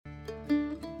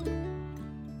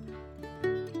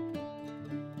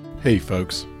Hey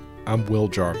folks, I'm Will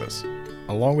Jarvis.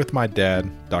 Along with my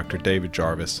dad, Dr. David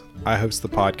Jarvis, I host the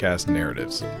podcast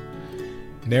Narratives.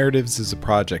 Narratives is a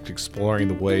project exploring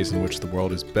the ways in which the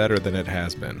world is better than it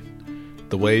has been,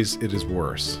 the ways it is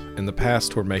worse, and the paths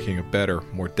toward making a better,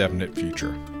 more definite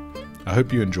future. I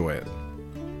hope you enjoy it.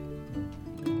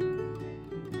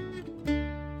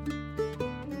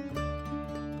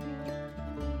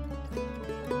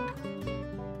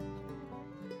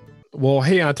 Well,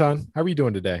 hey Anton, how are you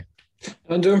doing today?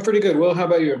 I'm doing pretty good. Will, how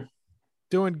about you?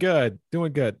 Doing good,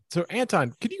 doing good. So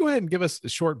Anton, could you go ahead and give us a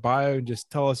short bio and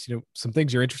just tell us, some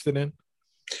things you're interested in?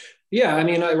 Yeah,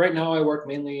 right now I work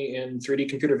mainly in 3D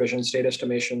computer vision, state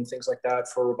estimation, things like that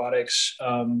for robotics.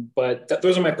 But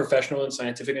those are my professional and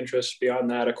scientific interests. Beyond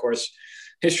that, of course,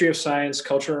 history of science,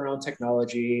 culture around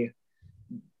technology,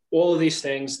 all of these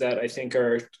things that I think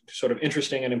are sort of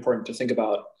interesting and important to think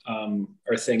about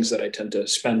are things that I tend to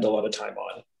spend a lot of time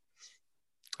on.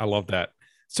 I love that.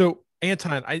 So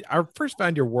Anton, I first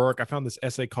found your work. I found this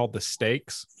essay called The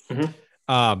Stakes.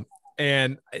 Mhm.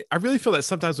 And I really feel that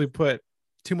sometimes we put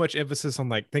too much emphasis on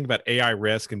think about AI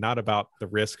risk and not about the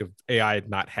risk of AI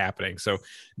not happening. So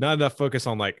not enough focus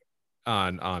on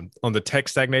on the tech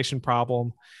stagnation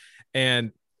problem.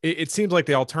 And it seems like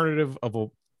the alternative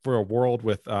for a world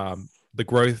with the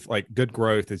growth, like good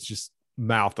growth, is just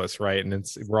mouthless, right? And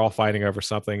we're all fighting over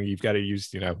something. You've got to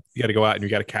use, you got to go out and you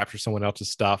got to capture someone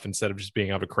else's stuff instead of just being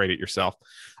able to create it yourself.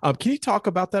 Can you talk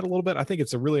about that a little bit? I think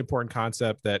it's a really important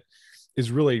concept that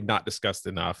is really not discussed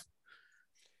enough.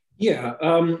 Yeah.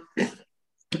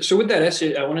 So with that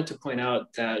essay, I wanted to point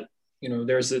out that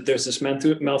there's this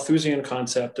Malthusian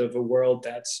concept of a world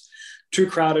that's too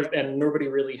crowded and nobody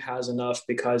really has enough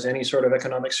because any sort of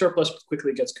economic surplus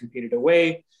quickly gets competed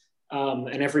away,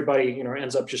 and everybody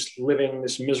ends up just living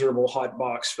this miserable hot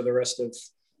box for the rest of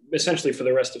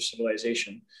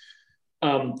civilization.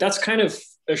 That's kind of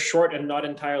a short and not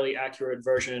entirely accurate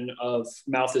version of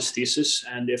Malthus' thesis.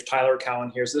 And if Tyler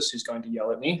Cowen hears this, he's going to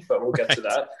yell at me, but we'll get to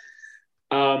that.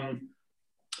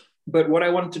 But what I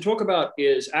wanted to talk about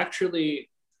is actually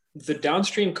the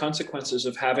downstream consequences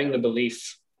of having the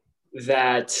belief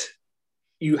that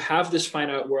you have this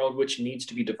finite world which needs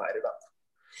to be divided up.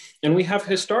 And we have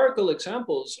historical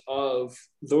examples of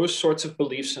those sorts of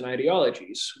beliefs and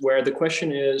ideologies where the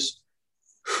question is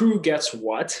who gets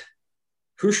what,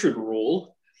 who should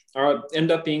rule, or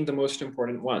end up being the most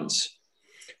important ones.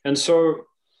 And so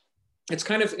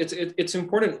it's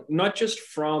important not just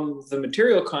from the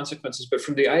material consequences, but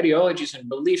from the ideologies and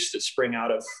beliefs that spring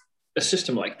out of a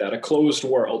system like that, a closed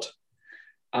world.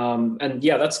 And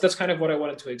yeah, that's kind of what I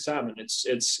wanted to examine.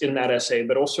 It's in that essay,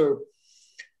 but also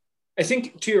I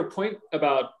think to your point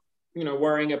about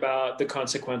worrying about the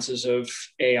consequences of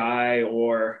AI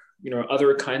or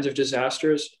other kinds of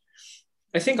disasters,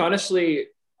 I think honestly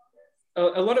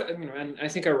a lot of and I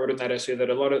think I wrote in that essay that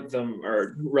a lot of them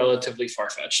are relatively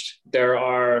far-fetched. There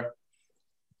are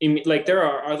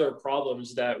other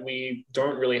problems that we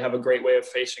don't really have a great way of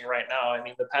facing right now. I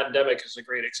mean, the pandemic is a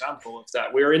great example of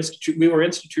that. We were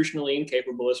institutionally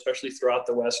incapable, especially throughout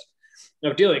the West,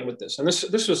 of dealing with this. And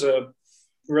this was a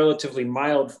relatively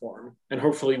mild form, and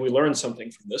hopefully we learned something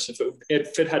from this.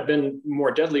 If it had been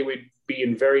more deadly, we'd be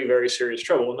in very, very serious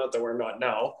trouble. Not that we're not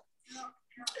now.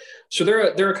 So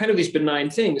there are kind of these benign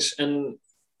things, and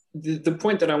the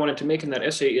point that I wanted to make in that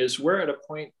essay is we're at a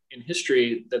point in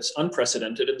history that's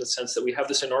unprecedented in the sense that we have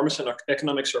this enormous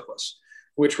economic surplus,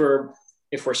 which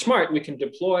if we're smart, we can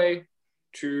deploy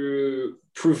to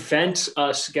prevent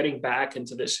us getting back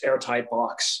into this airtight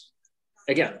box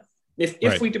again.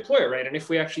 If we deploy it right, and if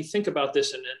we actually think about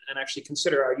this and actually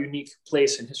consider our unique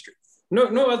place in history.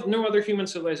 No other human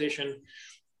civilization,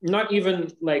 not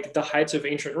even like the heights of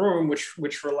ancient Rome,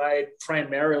 which relied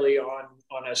primarily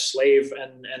on a slave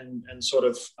and sort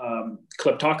of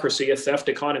kleptocracy, a theft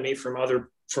economy from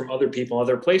other people,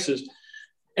 other places,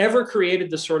 ever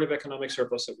created the sort of economic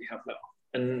surplus that we have now.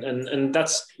 And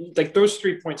that's like those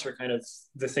 3 points are kind of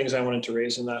the things I wanted to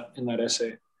raise in that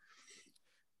essay.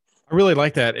 I really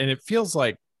like that. And it feels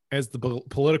like as the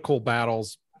political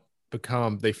battles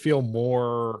they feel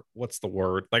more, what's the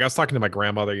word? Like I was talking to my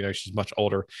grandmother, she's much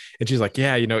older, and she's like,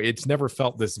 yeah, it's never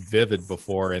felt this vivid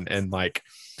before. And like,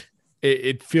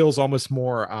 it feels almost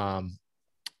more,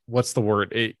 what's the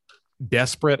word?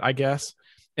 Desperate, I guess.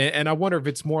 And I wonder if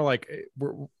it's more like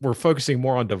we're focusing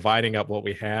more on dividing up what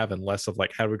we have and less of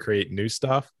like, how do we create new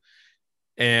stuff?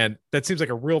 And that seems like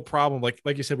a real problem. Like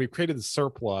you said, we've created the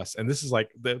surplus, and this is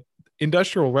like the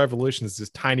industrial revolution is this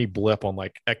tiny blip on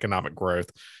like economic growth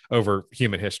over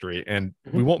human history. And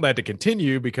we want that to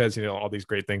continue because, all these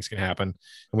great things can happen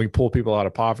and we pull people out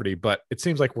of poverty. But it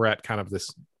seems like we're at kind of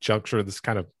this juncture, this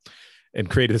kind of, and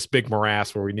created this big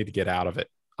morass where we need to get out of it.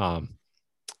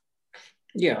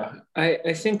 Yeah,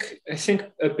 I think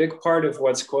a big part of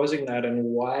what's causing that, and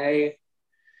why,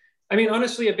 I mean,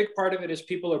 honestly, a big part of it is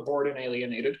people are bored and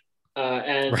alienated,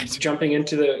 and Right. jumping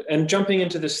into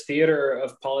this theater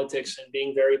of politics and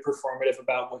being very performative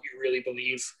about what you really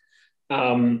believe,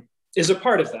 is a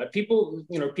part of that.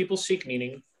 People seek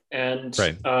meaning, and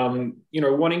Right.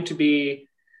 wanting to be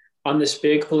on this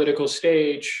big political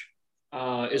stage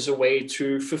is a way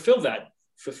to fulfill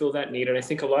that need. And I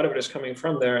think a lot of it is coming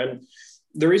from there. And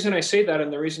the reason I say that,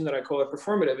 and the reason that I call it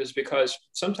performative, is because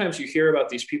sometimes you hear about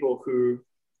these people who,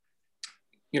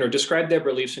 describe their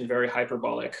beliefs in very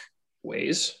hyperbolic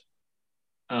ways,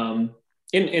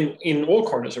 in all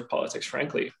corners of politics,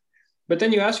 frankly. But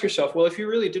then you ask yourself, well, if you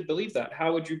really did believe that,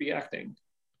 how would you be acting?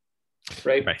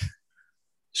 Right.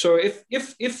 So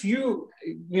if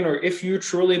you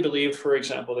truly believe, for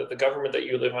example, that the government that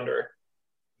you live under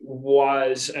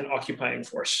was an occupying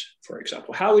force, for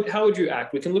example, how would you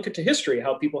act? We can look into history,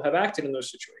 how people have acted in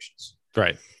those situations.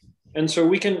 Right. And so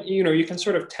we can, you can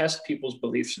sort of test people's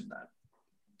beliefs in that.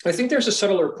 I think there's a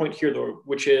subtler point here, though,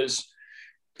 which is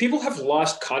people have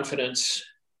lost confidence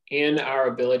in our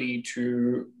ability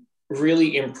to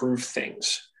really improve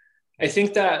things. I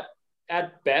think that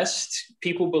at best,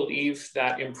 people believe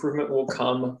that improvement will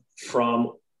come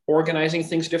from organizing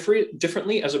things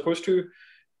differently, as opposed to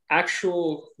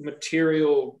actual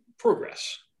material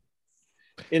progress.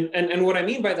 And what I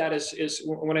mean by that is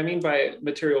what I mean by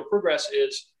material progress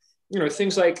is,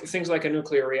 things like a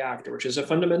nuclear reactor, which is a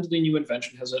fundamentally new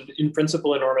invention, has in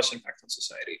principle enormous impact on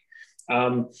society.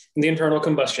 The internal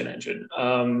combustion engine,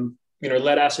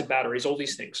 lead acid batteries, all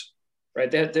these things,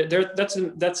 right? That's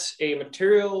a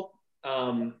material,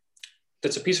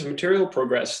 that's a piece of material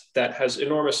progress that has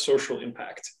enormous social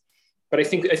impact. But I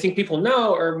think people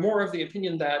now are more of the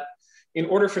opinion that in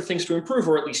order for things to improve,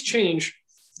 or at least change,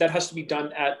 that has to be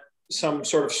done at some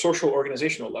sort of social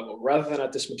organizational level rather than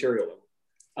at this material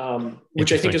level,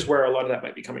 which I think is where a lot of that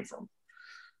might be coming from.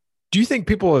 Do you think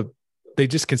they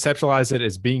just conceptualize it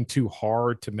as being too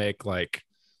hard to make like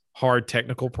hard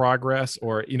technical progress,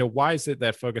 or why is it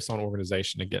that focus on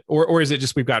organization again, or is it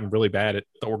just we've gotten really bad at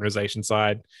the organization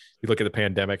side? You look at the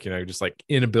pandemic, just like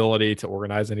inability to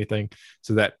organize anything,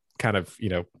 so that kind of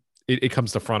it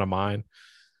comes to front of mind.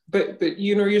 But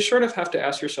you sort of have to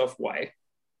ask yourself why.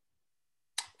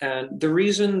 And the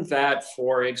reason that,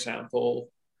 for example,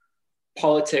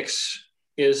 politics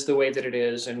is the way that it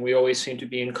is, and we always seem to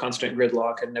be in constant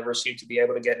gridlock and never seem to be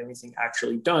able to get anything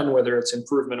actually done, whether it's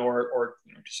improvement or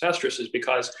disastrous, is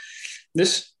because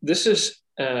this is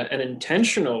an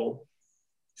intentional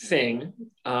thing,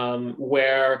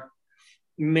 where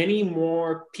many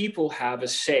more people have a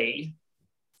say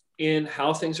in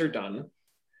how things are done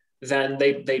than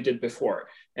they did before.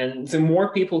 And the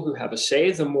more people who have a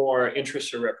say, the more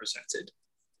interests are represented.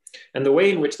 And the way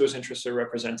in which those interests are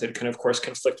represented can, of course,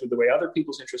 conflict with the way other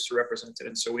people's interests are represented.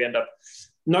 And so we end up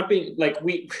not being like,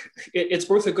 it's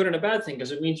both a good and a bad thing,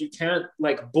 because it means you can't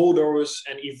like bulldoze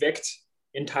and evict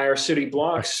entire city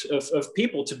blocks of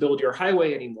people to build your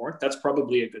highway anymore. That's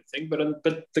probably a good thing.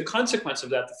 But the consequence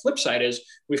of that, the flip side, is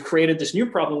we've created this new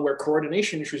problem where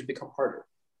coordination issues become harder.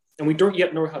 And we don't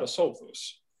yet know how to solve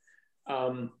those.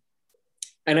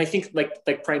 And I think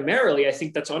like primarily, I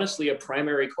think that's honestly a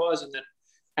primary cause. And then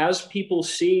as people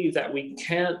see that we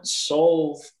can't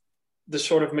solve the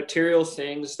sort of material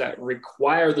things that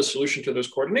require the solution to those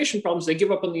coordination problems, they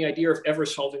give up on the idea of ever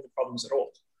solving the problems at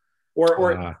all.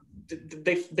 Or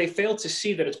they fail to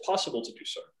see that it's possible to do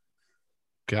so.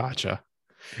 Gotcha.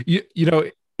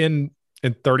 In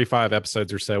 35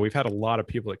 episodes or so, we've had a lot of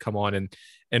people that come on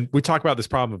and we talk about this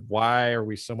problem of why are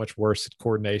we so much worse at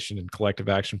coordination and collective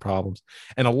action problems.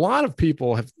 And a lot of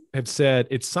people have said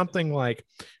it's something like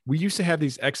we used to have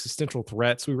these existential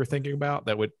threats we were thinking about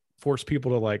that would force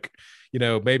people to like,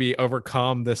 maybe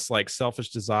overcome this like selfish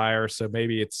desire. So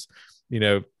maybe it's,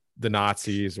 the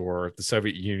Nazis or the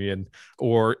Soviet Union,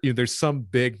 or there's some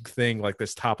big thing like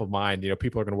this top of mind.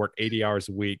 People are going to work 80 hours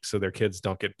a week so their kids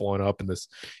don't get blown up in this,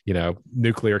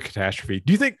 nuclear catastrophe.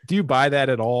 Do you buy that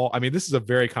at all? I mean, this is a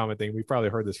very common thing. We've probably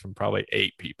heard this from probably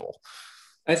 8 people.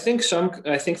 I think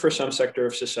for some sector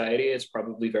of society, it's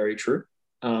probably very true.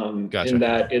 Gotcha. In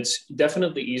that it's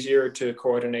definitely easier to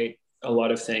coordinate a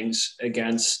lot of things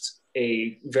against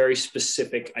a very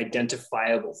specific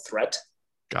identifiable threat.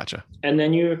 Gotcha. And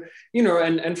then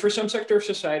and for some sector of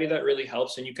society that really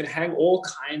helps. And you can hang all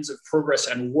kinds of progress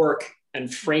and work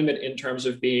and frame it in terms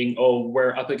of being, oh,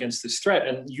 we're up against this threat,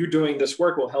 and you doing this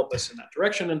work will help us in that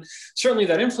direction. And certainly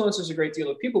that influences a great deal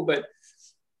of people, but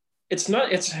it's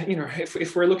not,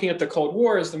 if we're looking at the Cold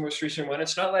War as the most recent one,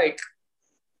 it's not like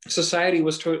society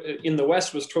in the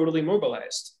West was totally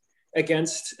mobilized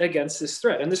against this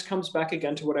threat. And this comes back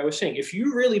again to what I was saying. If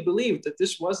you really believed that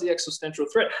this was the existential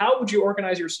threat, how would you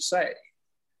organize your society?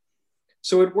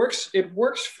 So it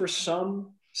works for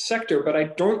some sector, but I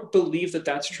don't believe that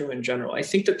that's true in general. I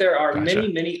think that there are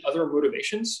many other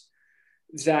motivations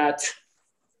that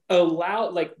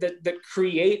allow, that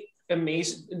create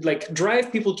amazing,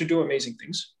 drive people to do amazing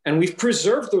things. And we've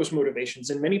preserved those motivations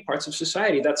in many parts of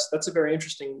society. That's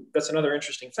another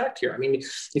interesting fact here. I mean,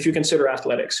 if you consider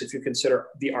athletics, if you consider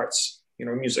the arts,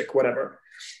 music, whatever,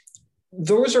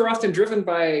 those are often driven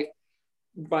by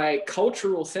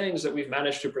cultural things that we've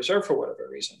managed to preserve for whatever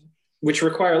reason, which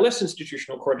require less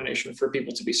institutional coordination for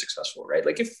people to be successful, right?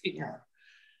 Like if you're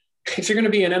going to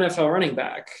be an NFL running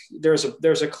back, there's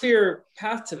a clear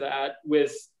path to that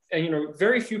with,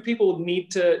 very few people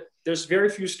there's very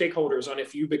few stakeholders on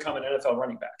if you become an NFL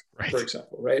running back, right, for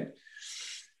example, right?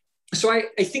 So I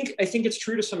think it's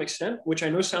true to some extent, which I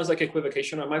know sounds like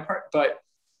equivocation on my part, but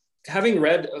having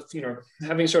read,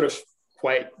 having sort of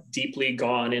quite deeply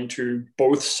gone into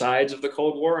both sides of the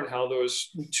Cold War and how those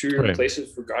two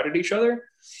places regarded each other,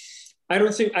 I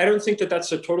don't think that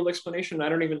that's a total explanation. I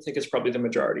don't even think it's probably the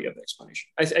majority of the explanation.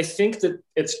 I think that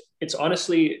it's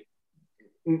honestly,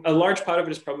 a large part of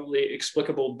it is probably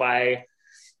explicable by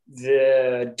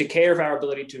the decay of our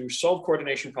ability to solve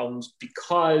coordination problems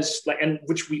and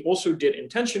which we also did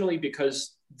intentionally,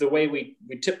 because the way we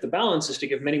tip the balance is to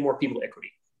give many more people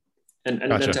equity and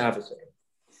then to have a say.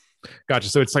 Gotcha.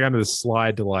 So it's like under the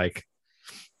slide to like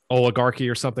oligarchy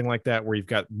or something like that, where you've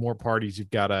got more parties you've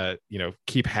got to,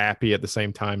 keep happy at the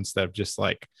same time, instead of just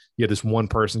like you have this one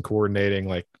person coordinating,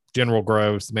 like General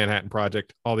Groves, the Manhattan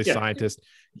Project, all these scientists.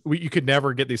 You could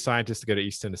never get these scientists to go to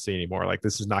East Tennessee anymore. Like,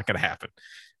 this is not going to happen.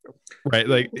 Right.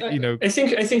 Like, I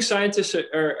think scientists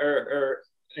are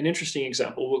an interesting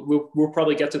example. We'll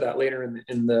probably get to that later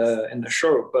in the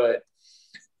show, but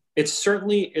it's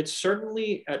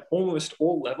certainly at almost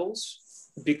all levels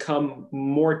become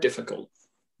more difficult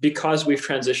because we've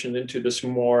transitioned into this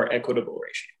more equitable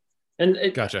regime.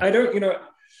 And Gotcha. I don't,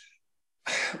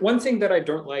 one thing that I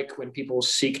don't like when people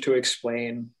seek to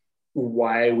explain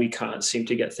why we can't seem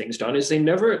to get things done is they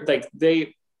never,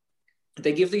 they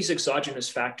give these exogenous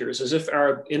factors as if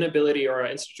our inability or our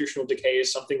institutional decay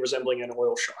is something resembling an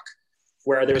oil shock,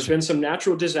 where there's been some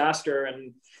natural disaster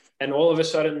and all of a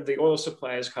sudden the oil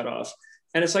supply is cut off.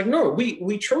 And it's like, no,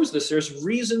 we chose this. There's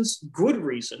reasons, good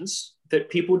reasons, that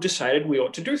people decided we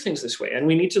ought to do things this way. And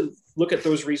we need to look at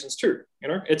those reasons too.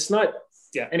 It's not,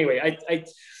 anyway,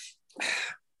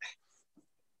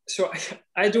 so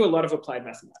I do a lot of applied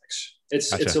mathematics.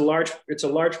 It's a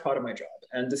large part of my job.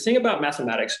 And the thing about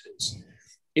mathematics is,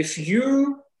 if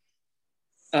you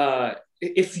are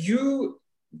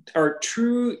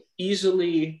too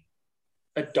easily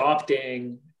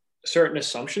adopting certain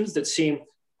assumptions that seem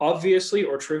obviously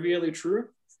or trivially true,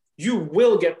 you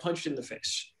will get punched in the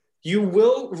face. You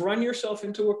will run yourself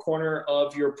into a corner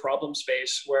of your problem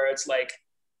space where it's like,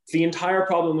 the entire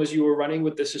problem was you were running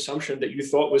with this assumption that you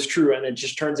thought was true, and it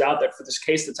just turns out that for this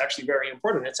case that's actually very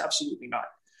important, it's absolutely not.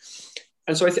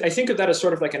 And so I think of that as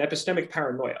sort of like an epistemic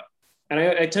paranoia. And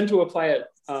I tend to apply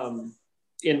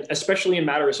it especially in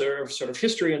matters of sort of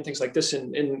history and things like this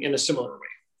in a similar way.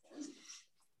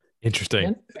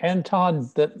 Interesting. Anton,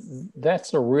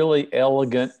 that's a really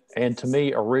elegant and, to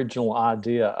me, original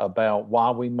idea about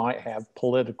why we might have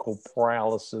political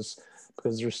paralysis,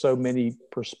 because there's so many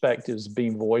perspectives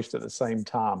being voiced at the same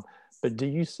time. But do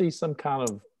you see some kind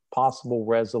of possible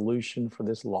resolution for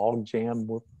this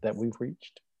logjam that we've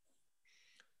reached?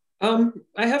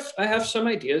 I have some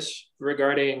ideas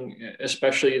regarding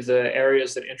especially the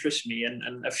areas that interest me,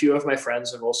 and a few of my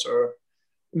friends have also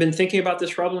been thinking about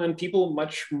this problem, and people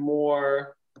much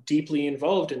more deeply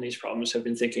involved in these problems have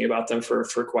been thinking about them for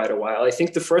quite a while. I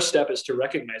think the first step is to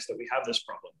recognize that we have this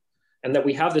problem, and that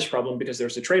we have this problem because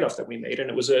there's a trade-off that we made, and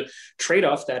it was a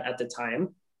trade-off that at the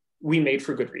time we made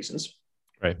for good reasons.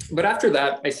 Right. But after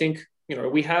that, I think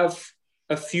we have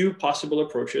a few possible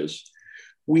approaches.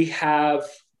 We have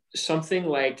something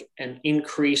like an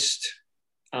increased,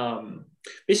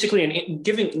 basically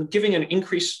giving an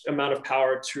increased amount of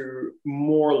power to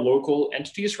more local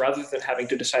entities rather than having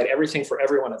to decide everything for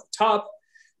everyone at the top.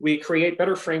 We create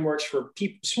better frameworks for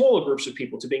smaller groups of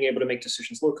people to being able to make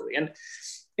decisions locally.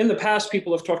 And in the past,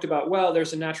 people have talked about, well,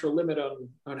 there's a natural limit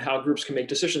on how groups can make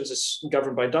decisions. It's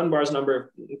governed by Dunbar's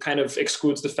number. It kind of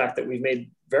excludes the fact that we've made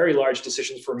very large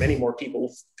decisions for many more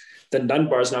people than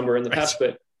Dunbar's number in the past.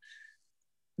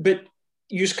 But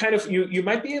you just kind of, you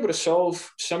might be able to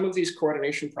solve some of these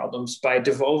coordination problems by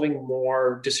devolving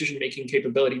more decision-making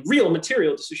capability, real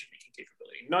material decision-making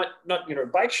capability,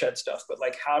 not bike shed stuff, but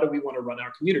like, how do we want to run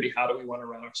our community? How do we want to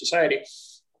run our society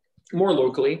more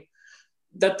locally?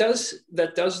 That does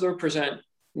though present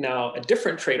now a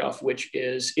different trade-off, which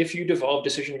is if you devolve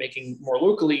decision-making more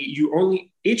locally,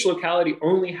 each locality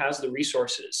only has the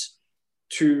resources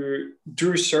to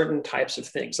do certain types of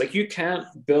things. Like, you can't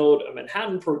build a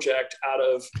Manhattan project out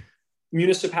of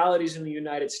municipalities in the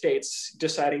United States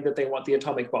deciding that they want the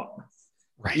atomic bomb.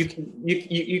 Right.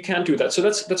 You can't do that. So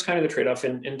that's kind of the trade-off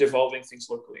in devolving things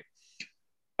locally.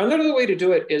 Another way to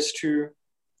do it is to,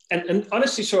 and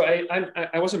honestly, so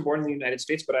I wasn't born in the United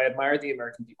States, but I admire the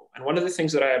American people. And one of the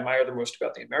things that I admire the most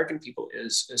about the American people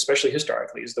is, especially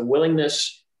historically, is the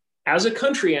willingness as a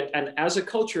country and as a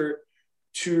culture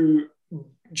to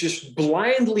just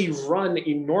blindly run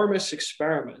enormous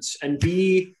experiments and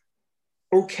be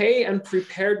okay and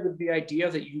prepared with the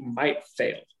idea that you might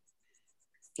fail.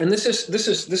 And it's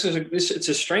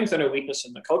a strength and a weakness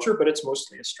in the culture, but it's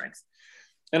mostly a strength.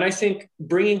 And I think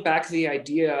bringing back the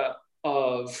idea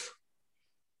of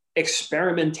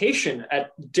experimentation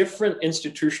at different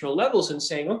institutional levels and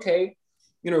saying, okay,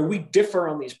 we differ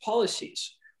on these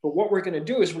policies, but what we're going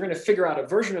to do is we're going to figure out a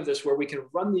version of this where we can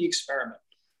run the experiment,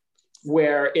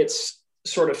 where it's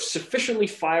sort of sufficiently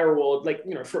firewalled, like,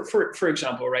 for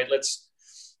example, right, let's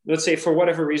say for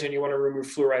whatever reason you want to remove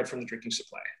fluoride from the drinking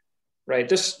supply, right?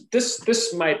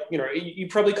 This might, you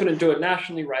probably couldn't do it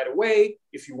nationally right away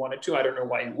if you wanted to. I don't know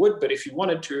why you would, but if you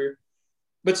wanted to,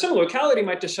 but some locality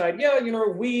might decide, yeah,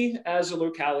 we as a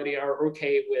locality are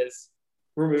okay with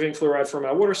removing fluoride from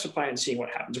our water supply and seeing what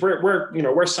happens.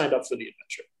 We're signed up for the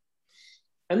adventure.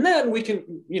 And then we can,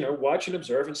 watch and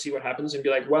observe and see what happens and be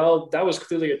like, well, that was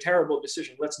clearly a terrible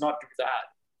decision. Let's not do that.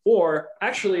 Or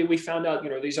actually, we found out,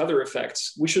 these other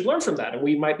effects. We should learn from that, and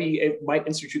we might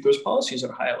institute those policies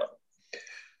at a higher level.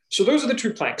 So those are the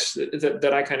two planks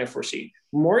that I kind of foresee: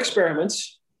 more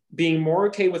experiments, being more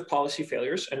okay with policy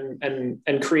failures,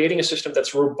 and creating a system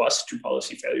that's robust to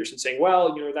policy failures, and saying,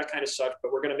 well, that kind of sucked,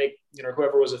 but we're going to make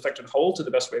whoever was affected whole to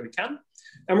the best way we can,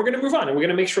 and we're going to move on, and we're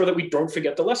going to make sure that we don't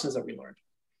forget the lessons that we learned.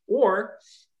 Or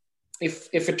if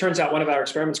it turns out one of our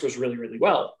experiments goes really, really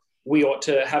well, we ought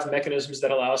to have mechanisms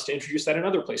that allow us to introduce that in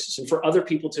other places, and for other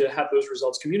people to have those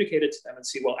results communicated to them and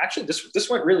see, well, actually, this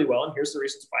went really well, and here's the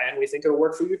reasons why, and we think it'll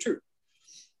work for you too.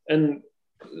 And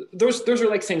those are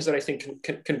like things that I think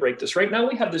can break this. Right now,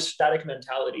 we have this static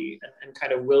mentality, and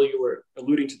kind of, Will, you were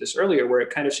alluding to this earlier, where it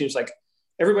kind of seems like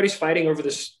everybody's fighting over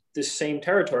this same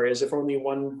territory as if only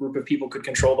one group of people could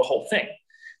control the whole thing,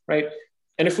 right?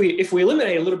 And if we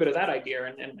eliminate a little bit of that idea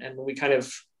and we kind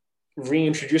of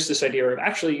reintroduce this idea of,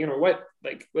 actually,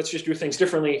 let's just do things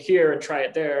differently here and try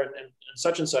it there and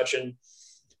such and such. And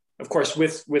of course,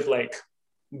 with like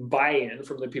buy-in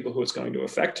from the people who it's going to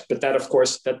affect. But that, of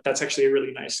course, that's actually a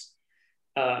really nice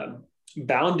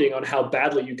bounding on how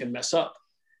badly you can mess up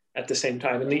at the same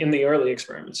time in the early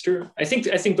experiments too. I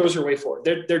think those are way forward.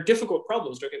 They're difficult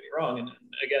problems, don't get me wrong. And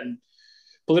again,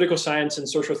 political science and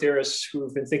social theorists who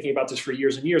have been thinking about this for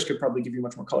years and years could probably give you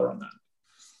much more color on that.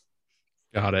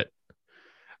 Got it.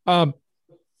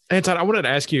 Anton, I wanted to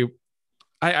ask you,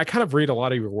 I kind of read a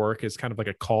lot of your work as kind of like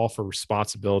a call for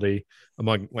responsibility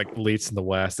among like elites in the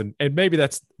West. And maybe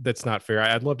that's not fair.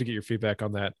 I'd love to get your feedback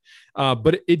on that.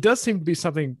 But it does seem to be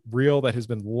something real that has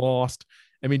been lost.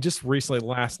 I mean, just recently,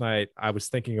 last night, I was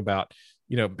thinking about,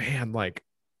 like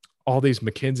all these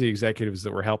McKinsey executives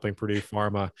that were helping Purdue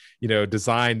Pharma,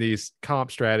 design these comp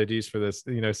strategies for this,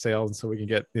 sales. And so we can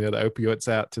get, the opioids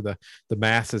out to the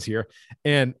masses here.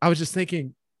 And I was just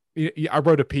thinking, I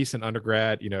wrote a piece in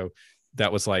undergrad,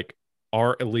 that was like,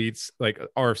 our elites, like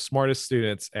our smartest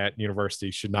students at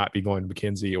university should not be going to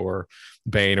McKinsey or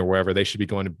Bain or wherever. They should be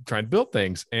going to try and build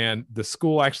things. And the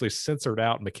school actually censored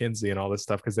out McKinsey and all this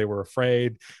stuff because they were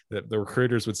afraid that the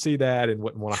recruiters would see that and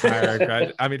wouldn't want to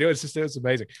hire. I mean, it was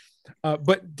amazing.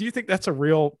 But do you think that's a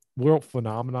real world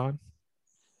phenomenon?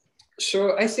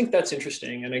 So I think that's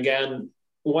interesting. And again,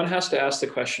 one has to ask the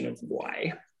question of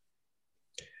why.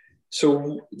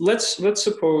 So let's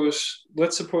suppose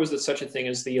that such a thing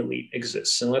as the elite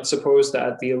exists, and let's suppose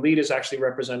that the elite is actually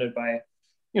represented by,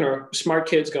 smart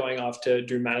kids going off to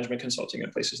do management consulting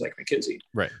at places like McKinsey.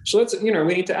 Right. So we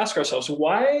need to ask ourselves,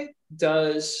 why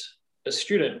does a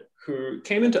student who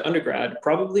came into undergrad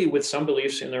probably with some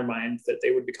beliefs in their mind that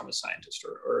they would become a scientist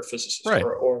or a physicist, right,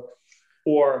 or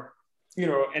or, you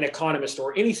know, an economist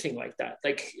or anything like that.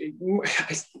 Like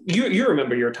you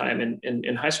remember your time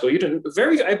in high school. You didn't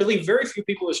I believe very few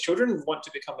people as children want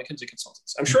to become McKinsey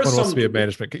consultants. I'm sure One some wants to be a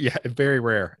management. Yeah, very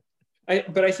rare.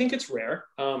 but I think it's rare.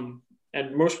 And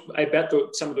I bet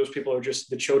some of those people are just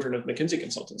the children of McKinsey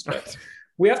consultants. But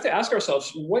we have to ask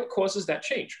ourselves, what causes that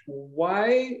change?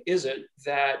 Why is it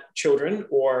that children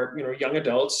or, you know, young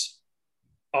adults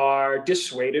are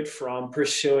dissuaded from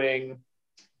pursuing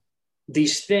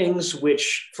these things,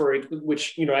 which,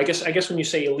 you know, I guess when you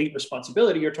say elite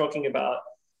responsibility, you're talking about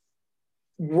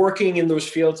working in those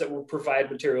fields that will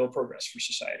provide material progress for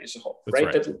society as a whole,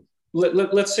 right?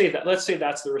 Let's say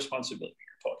that's the responsibility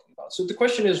you're talking about. So the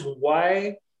question is,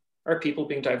 why are people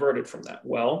being diverted from that?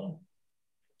 Well,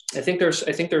 I think there's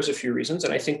a few reasons,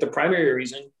 and I think the primary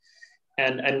reason,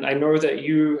 and I know that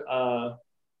you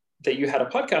had a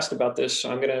podcast about this,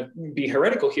 so I'm going to be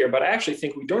heretical here, but I actually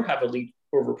think we don't have elite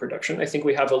overproduction. I think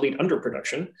we have elite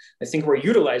underproduction. I think we're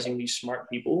utilizing these smart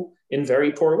people in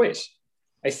very poor ways.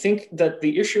 I think that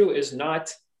the issue is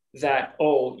not that,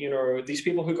 oh, you know, these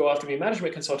people who go off to be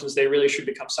management consultants, they really should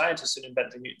become scientists and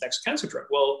invent the next cancer drug.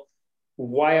 Well,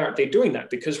 why aren't they doing that?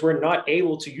 Because we're not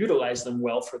able to utilize them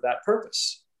well for that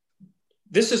purpose.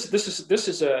 This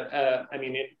is I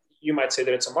mean, you might say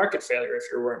that it's a market failure if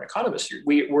you were an economist.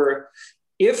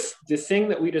 If the thing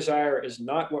that we desire is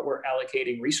not what we're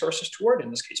allocating resources toward,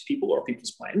 in this case, people or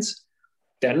people's minds,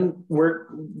 then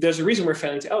there's a reason we're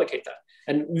failing to allocate that.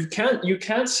 And you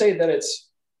can't say that it's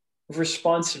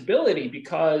responsibility,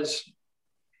 because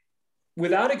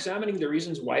without examining the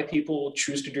reasons why people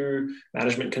choose to do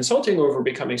management consulting over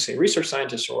becoming, say, research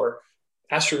scientists or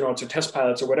astronauts or test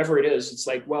pilots or whatever it is, it's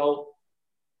like, well,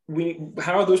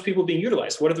 how are those people being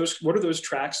utilized? What do those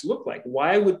tracks look like?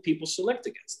 Why would people select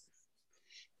against them?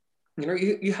 You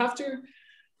know, you have to.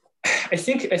 I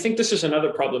think this is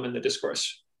another problem in the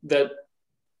discourse, that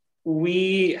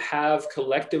we have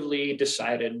collectively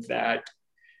decided that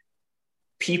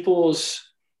people's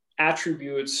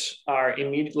attributes are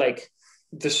immediate, like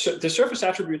the surface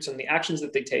attributes and the actions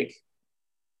that they take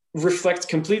reflect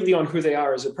completely on who they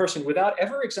are as a person without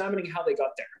ever examining how they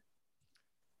got there.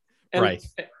 And, right.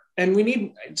 And we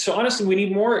need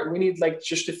like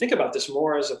just to think about this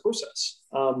more as a process.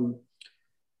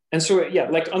 And so, yeah,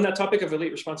 like on that topic of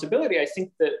elite responsibility, I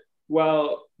think that,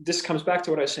 well, this comes back to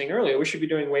what I was saying earlier. We should be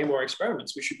doing way more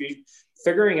experiments. We should be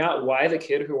figuring out why the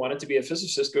kid who wanted to be a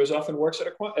physicist goes off and works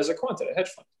as a quant at a hedge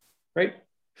fund, right?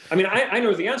 I mean, I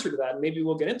know the answer to that, and maybe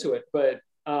we'll get into it, but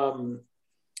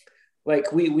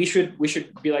like we should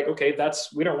be like, okay,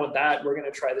 we don't want that. We're going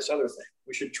to try this other thing.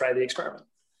 We should try the experiment.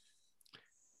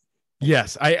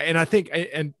 Yes, I think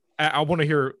I want to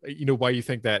hear, you know, why you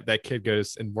think that kid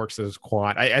goes and works as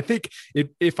quant. I think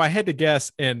if I had to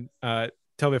guess, and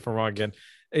tell me if I'm wrong again,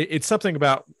 it's something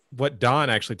about what Don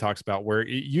actually talks about, where it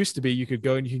used to be you could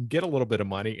go and you can get a little bit of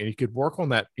money and you could work on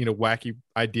that, you know, wacky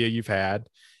idea you've had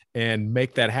and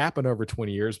make that happen over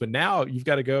 20 years. But now you've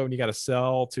got to go and you got to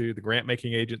sell to the grant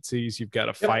making agencies. You've got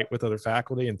to fight with other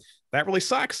faculty, and that really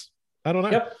sucks. I don't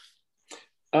know. Yep.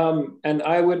 And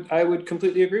I would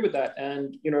completely agree with that.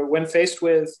 And, you know, when faced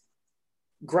with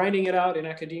grinding it out in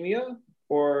academia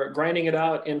or grinding it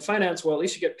out in finance, well, at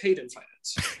least you get paid in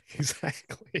finance.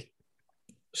 Exactly.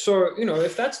 So, you know,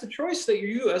 if that's the choice that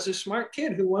you as a smart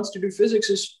kid who wants to do physics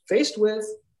is faced with,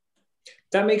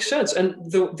 that makes sense.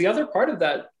 And the other part of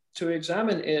that to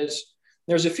examine is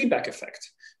there's a feedback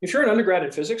effect. If you're an undergrad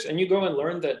in physics and you go and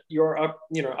learn that your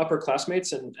upper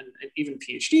classmates and even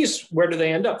PhDs, where do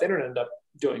they end up? They don't end up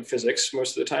doing physics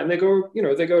most of the time. They go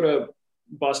to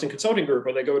Boston Consulting Group,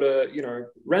 or they go to, you know,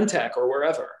 Rentec or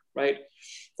wherever, right?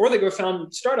 Or they go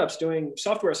found startups doing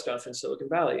software stuff in Silicon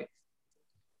Valley.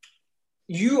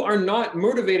 You are not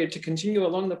motivated to continue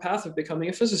along the path of becoming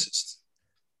a physicist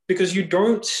because you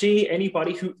don't see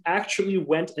anybody who actually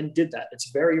went and did that.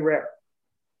 It's very rare.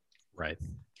 Right.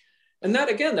 And that,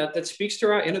 again, that speaks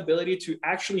to our inability to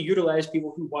actually utilize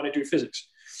people who want to do physics.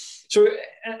 So,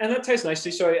 and that ties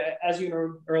nicely. So as you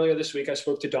know, earlier this week, I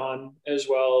spoke to Don as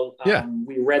well.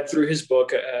 We read through his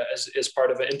book as part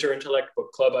of an Inter-Intellect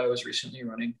book club I was recently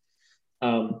running.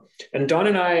 And Don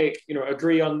and I, you know,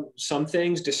 agree on some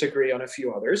things, disagree on a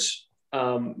few others.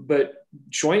 But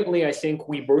jointly, I think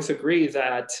we both agree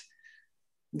that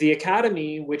the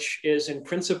academy, which is in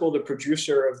principle the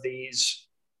producer of these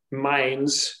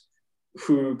minds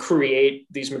who create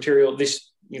these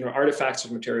artifacts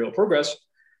of material progress,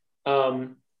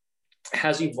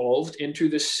 has evolved into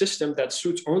this system that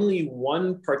suits only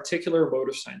one particular mode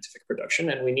of scientific production.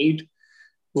 And we need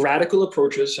radical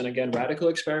approaches and, again, radical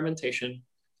experimentation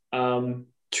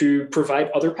to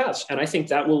provide other paths. And I think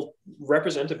that will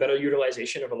represent a better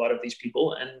utilization of a lot of these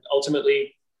people, and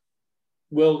ultimately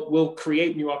will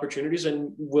create new opportunities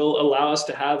and will allow us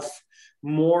to have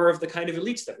more of the kind of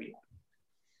elites that we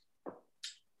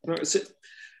want.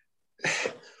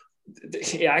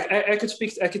 Yeah, I could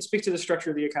speak to the structure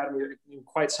of the academy in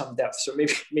quite some depth. So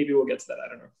maybe we'll get to that. I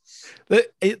don't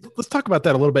know. Let's talk about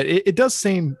that a little bit. It does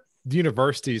seem the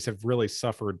universities have really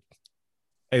suffered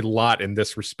a lot in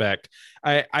this respect.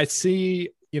 I see,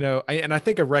 and I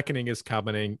think a reckoning is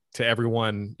coming to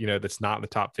everyone, that's not in the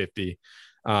top 50.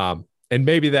 And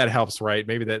maybe that helps, right?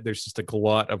 Maybe that there's just a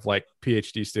glut of like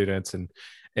PhD students and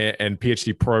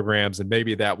PhD programs, and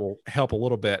maybe that will help a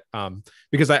little bit.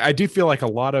 Because I do feel like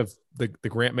a lot of the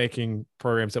grant making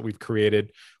programs that we've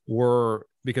created were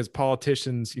because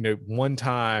politicians, one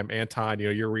time, Anton,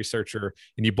 you're a researcher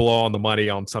and you blow on the money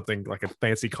on something like a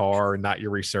fancy car and not your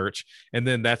research. And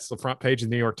then that's the front page of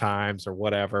the New York Times or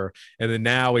whatever. And then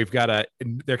now we've got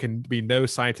there can be no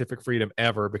scientific freedom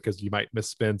ever because you might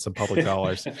misspend some public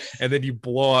dollars. And then you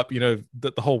blow up,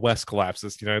 the whole West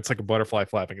collapses, it's like a butterfly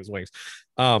flapping his wings.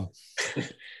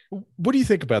 What do you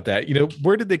think about that?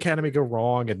 Where did the academy go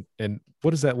wrong, and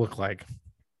what does that look like?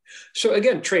 So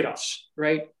again, trade-offs,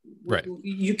 right? Right.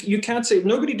 You can't say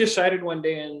nobody decided one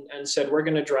day and said we're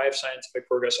going to drive scientific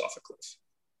progress off a cliff.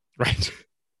 Right.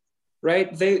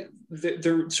 Right.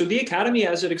 So the academy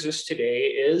as it exists today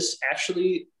is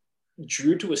actually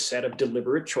due to a set of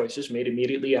deliberate choices made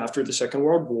immediately after the Second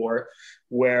World War,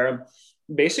 where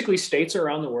basically states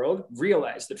around the world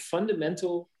realized that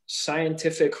fundamental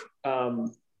scientific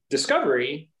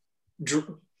discovery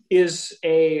is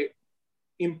a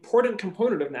important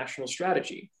component of national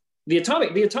strategy. The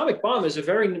atomic bomb is a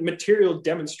very material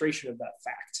demonstration of that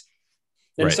fact.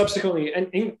 And right. Subsequently,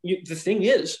 the thing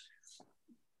is,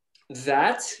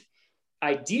 that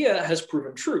idea has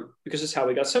proven true because it's how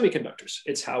we got semiconductors.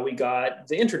 It's how we got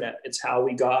the internet. It's how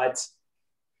we got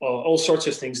all sorts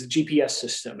of things, the GPS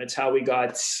system. It's how we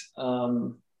got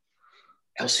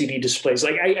LCD displays.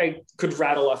 Like I could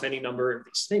rattle off any number of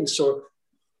these things. So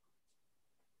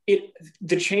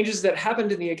the changes that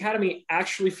happened in the academy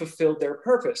actually fulfilled their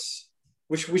purpose,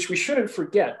 which we shouldn't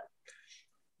forget.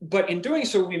 But in doing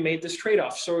so, we made this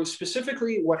trade-off. So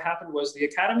specifically what happened was the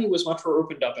academy was much more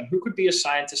opened up, and who could be a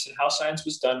scientist and how science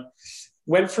was done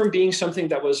went from being something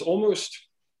that was almost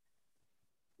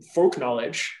folk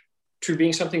knowledge to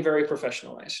being something very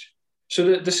professionalized.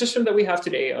 So the system that we have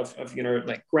today of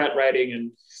like grant writing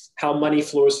and how money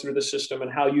flows through the system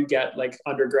and how you get like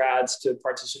undergrads to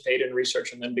participate in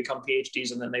research and then become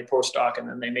PhDs and then they postdoc and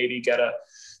then they maybe get a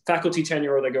faculty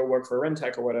tenure or they go work for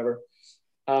Rentec or whatever.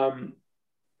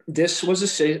 This was a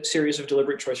series of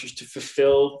deliberate choices to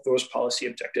fulfill those policy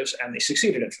objectives, and they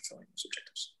succeeded in fulfilling those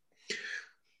objectives.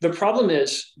 The problem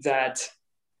is that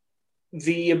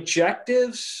the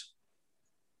objectives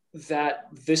that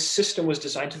this system was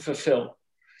designed to fulfill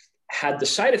had the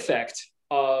side effect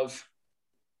of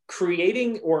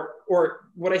creating or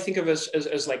what I think of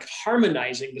as like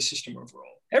harmonizing the system overall.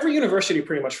 Every university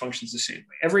pretty much functions the same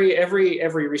way.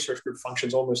 Every research group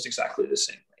functions almost exactly the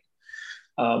same way.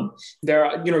 There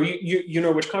are, you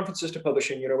know which conferences to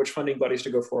publish in, you know which funding bodies to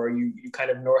go for, you kind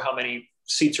of know how many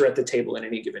seats are at the table in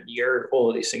any given year, all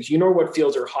of these things. You know what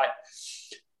fields are hot.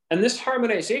 And this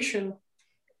harmonization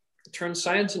turns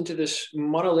science into this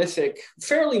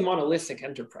fairly monolithic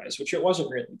enterprise, which it wasn't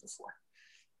really before.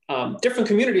 Different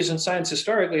communities in science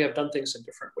historically have done things in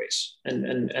different ways.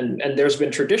 And there's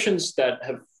been traditions that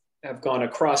have gone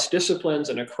across disciplines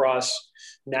and across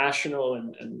national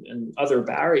and other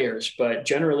barriers, but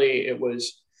generally it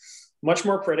was much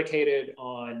more predicated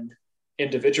on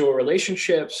individual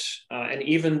relationships and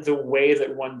even the way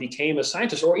that one became a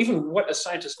scientist, or even what a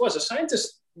scientist was. A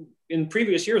scientist in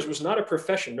previous years was not a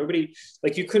profession. Nobody,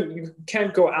 like you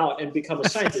can't go out and become a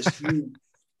scientist.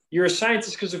 You're a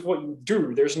scientist because of what you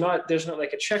do. There's not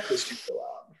like a checklist you fill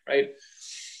out, right?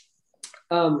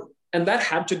 And that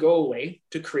had to go away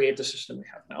to create the system we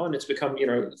have now. And it's become,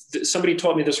 somebody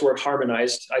taught me this word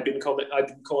harmonized. I've been calling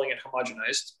it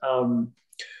homogenized,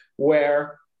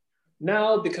 where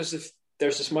now, because if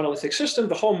there's this monolithic system,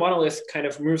 the whole monolith kind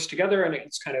of moves together and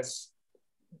it's kind of,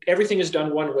 everything is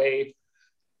done one way.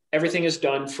 Everything is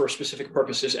done for specific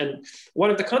purposes. And one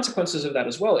of the consequences of that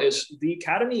as well is the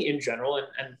academy in general.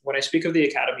 And when I speak of the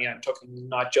academy, I'm talking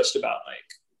not just about like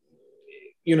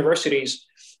universities,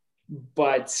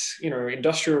 but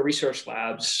industrial research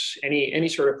labs, any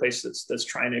sort of place that's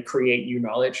trying to create new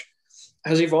knowledge,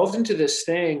 has evolved into this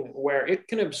thing where it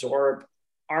can absorb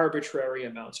arbitrary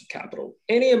amounts of capital,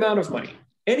 any amount of money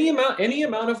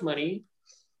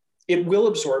it will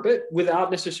absorb it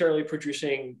without necessarily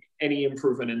producing any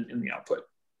improvement in the output.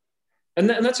 And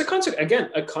that's a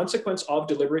consequence of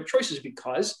deliberate choices,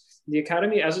 because the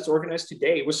academy, as it's organized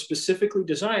today, was specifically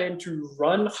designed to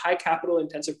run high capital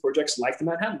intensive projects like the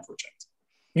Manhattan Project.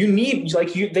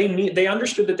 They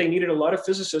understood that they needed a lot of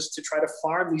physicists to try to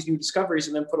farm these new discoveries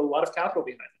and then put a lot of capital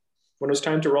behind them when it was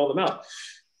time to roll them out.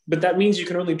 But that means you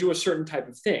can only do a certain type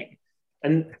of thing.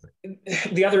 And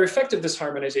the other effect of this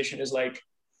harmonization is like,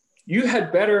 you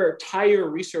had better tie your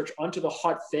research onto the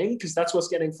hot thing, because that's what's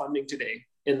getting funding today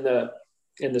in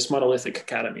this monolithic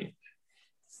academy.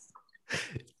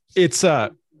 It's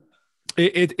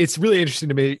really interesting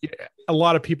to me. A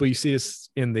lot of people, you see this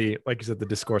in the, like you said, the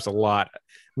discourse a lot.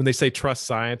 When they say trust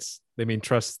science, they mean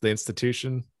trust the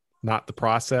institution, not the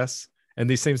process. And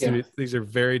these things, these are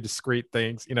very discrete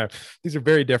things. These are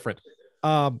very different.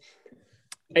 I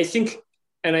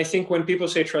think when people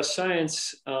say trust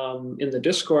science in the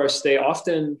discourse, they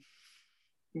often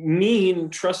mean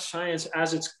trust science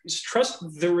as it's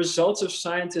trust the results of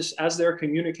scientists as they're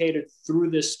communicated through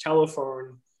this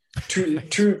telephone to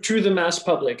the mass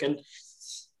public. And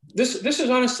this is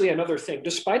honestly another thing.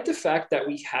 Despite the fact that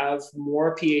we have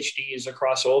more PhDs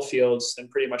across all fields than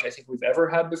pretty much I think we've ever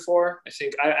had before, I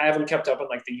think I haven't kept up on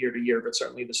like the year to year, but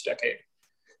certainly this decade.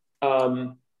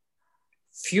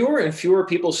 Fewer and fewer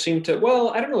people seem to, well,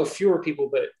 I don't know if fewer people,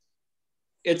 but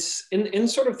it's in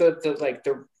sort of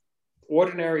the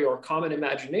ordinary or common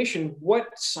imagination, what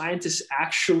scientists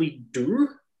actually do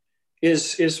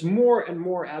is more and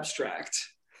more abstract.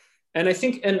 And I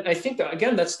think that,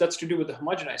 again, that's to do with the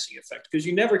homogenizing effect, because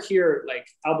you never hear like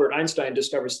Albert Einstein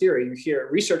discovers theory. You hear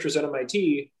researchers at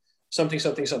MIT, something.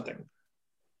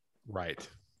 Right.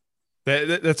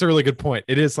 That's a really good point.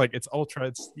 It is like, it's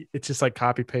just like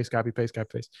copy paste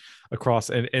across.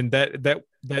 And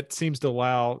that seems to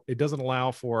allow, it doesn't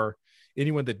allow for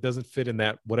anyone that doesn't fit in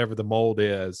that, whatever the mold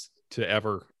is, to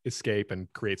ever escape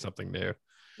and create something new.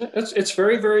 It's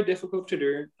very, very difficult to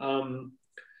do.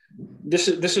 This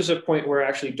is a point where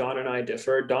actually Don and I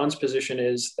differ. Don's position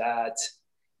is that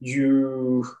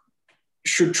you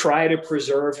should try to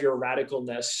preserve your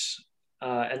radicalness,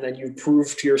 and then you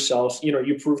prove to yourself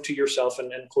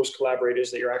and close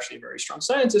collaborators that you're actually a very strong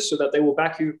scientist, so that they will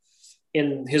back you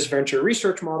in his venture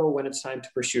research model when it's time to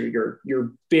pursue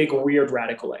your big, weird,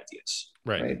 radical ideas.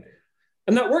 Right?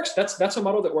 And that works. That's a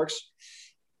model that works.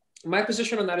 My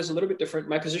position on that is a little bit different.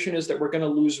 My position is that we're going to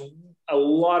lose a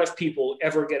lot of people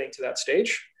ever getting to that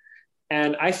stage.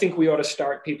 And I think we ought to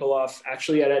start people off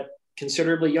actually at a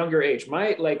considerably younger age.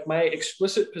 My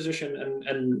explicit position,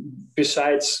 and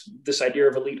besides this idea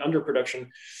of elite underproduction,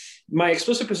 my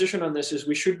explicit position on this is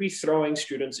we should be throwing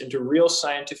students into real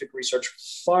scientific research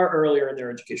far earlier in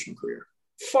their educational career,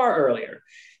 far earlier,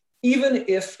 even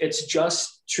if it's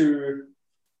just to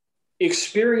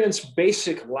experience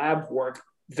basic lab work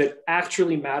that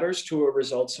actually matters to a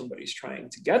result somebody's trying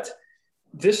to get.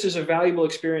 This is a valuable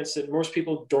experience that most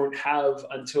people don't have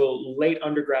until late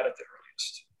undergrad at the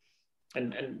earliest.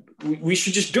 And we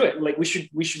should just do it. Like we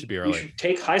should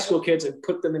take high school kids and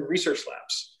put them in research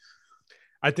labs.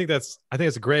 I think that's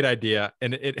a great idea.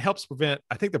 And it helps prevent,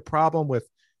 I think the problem with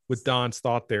Don's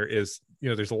thought there is,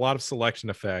 there's a lot of selection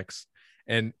effects.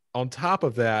 And on top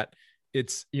of that,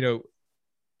 it's,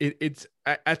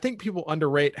 I think people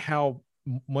underrate how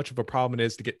much of a problem it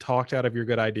is to get talked out of your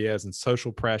good ideas and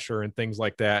social pressure and things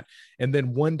like that. And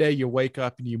then one day you wake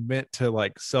up and you meant to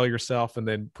like sell yourself and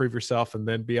then prove yourself and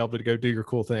then be able to go do your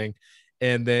cool thing.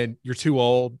 And then you're too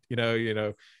old,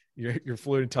 your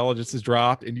fluid intelligence is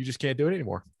dropped and you just can't do it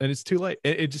anymore. And it's too late.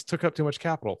 It just took up too much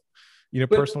capital,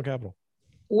 personal capital.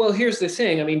 Well, here's the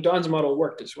thing. I mean, Don's model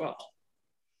worked as well.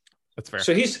 That's fair.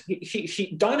 So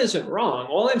Don isn't wrong.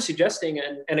 All I'm suggesting,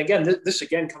 and again, this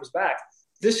again comes back,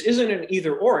 this isn't an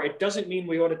either or. It doesn't mean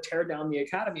we ought to tear down the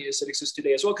academy as it exists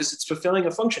today as well, because it's fulfilling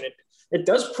a function. It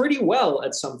does pretty well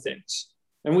at some things.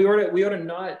 And we ought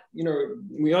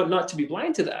not to be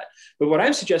blind to that. But what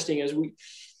I'm suggesting is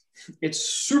it's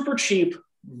super cheap,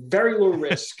 very low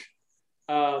risk,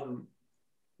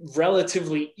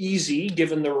 relatively easy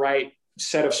given the right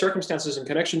set of circumstances and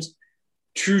connections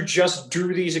to just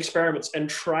do these experiments and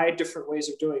try different ways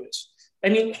of doing this. I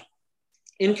mean,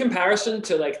 in comparison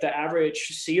to like the average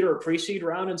seed or pre-seed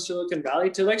round in Silicon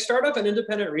Valley, to like start up an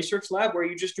independent research lab where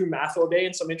you just do math all day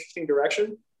in some interesting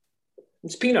direction,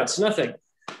 it's peanuts, nothing.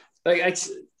 Like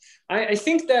I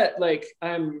think that like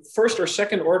first or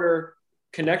second order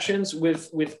connections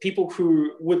with people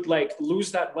who would like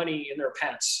lose that money in their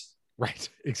pants. Right,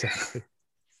 exactly.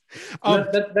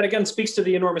 That again speaks to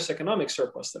the enormous economic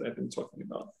surplus that I've been talking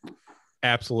about.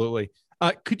 Absolutely.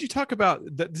 Could you talk about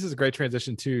that? This is a great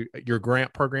transition to your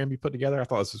grant program you put together. I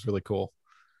thought this was really cool.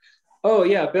 Oh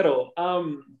yeah, Biddle.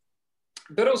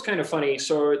 Biddle's kind of funny.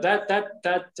 So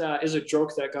that is a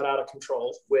joke that got out of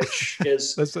control, which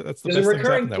is that's the is best a things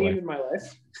recurring happen that theme way. in my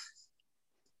life.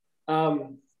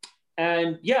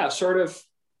 And yeah, sort of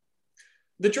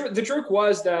the joke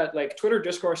was that like Twitter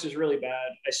discourse is really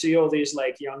bad. I see all these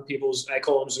like young people's, I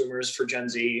call them Zoomers for Gen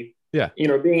Z, Yeah.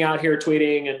 being out here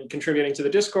tweeting and contributing to the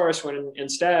discourse when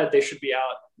instead they should be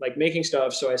out like making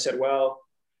stuff. So I said, well,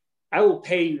 I will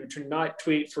pay you to not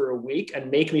tweet for a week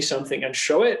and make me something and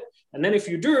show it. And then if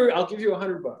you do, I'll give you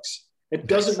 $100. It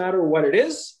doesn't matter what it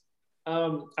is.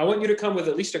 I want you to come with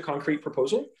at least a concrete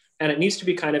proposal, and it needs to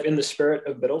be kind of in the spirit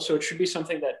of Biddle. So it should be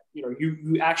something that,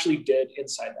 you actually did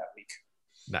inside that week.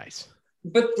 Nice.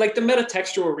 But like the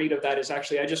metatextual read of that is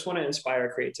actually, I just want to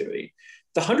inspire creativity.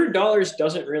 The $100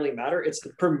 doesn't really matter. It's the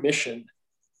permission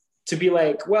to be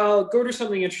like, well, go do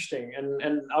something interesting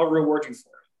and I'll reward you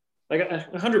for it.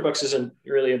 Like $100 isn't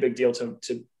really a big deal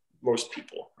to most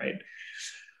people, right?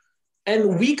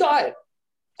 And we got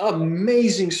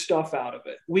amazing stuff out of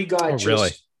it. We got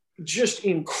just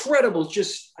incredible.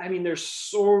 There's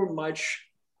so much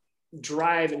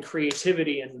drive and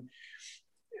creativity, and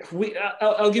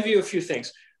I'll give you a few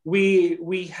things.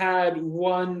 We had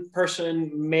one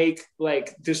person make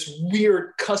like this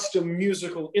weird custom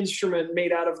musical instrument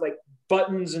made out of like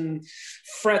buttons and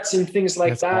frets and things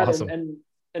like that. Awesome.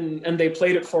 And they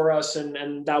played it for us,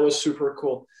 and that was super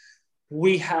cool.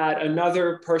 We had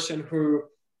another person who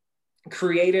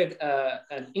created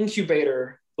an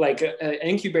incubator, like an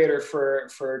incubator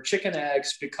for chicken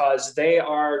eggs, because they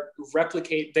are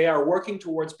working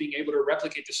towards being able to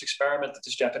replicate this experiment that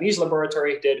this Japanese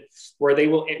laboratory did, where they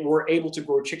were able to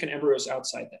grow chicken embryos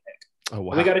outside the egg. Oh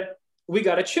wow! And we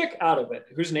got a chick out of it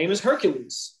whose name is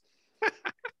Hercules.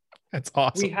 That's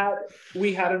awesome.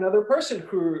 We had another person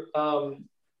who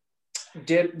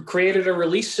created a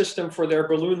release system for their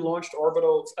balloon launched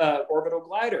orbital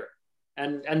glider,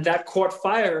 and that caught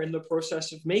fire in the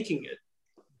process of making it.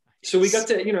 So we got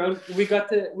that.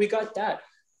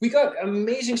 We got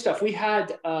amazing stuff. We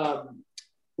had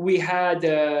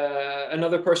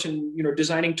another person,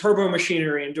 designing turbo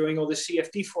machinery and doing all the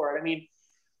CFD for it. I mean,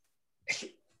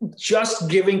 just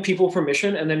giving people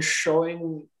permission and then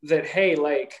showing that, hey,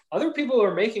 like other people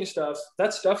are making stuff.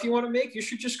 That stuff you want to make, you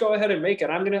should just go ahead and make it.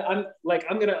 I'm gonna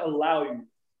allow you.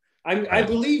 I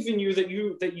believe in you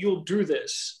that you'll do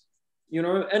this,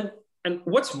 and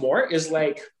what's more is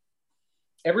like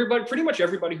pretty much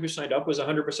everybody who signed up was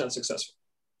 100% successful.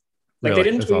 Like really?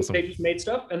 They didn't tweet, awesome. They just made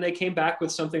stuff and they came back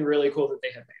with something really cool that they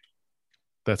had made.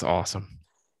 That's awesome.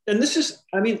 And this is,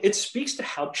 it speaks to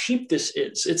how cheap this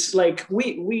is. It's like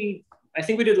I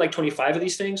think we did like 25 of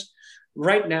these things.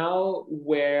 Right now,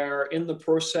 we're in the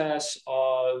process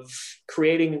of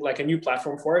creating like a new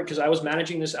platform for it, because I was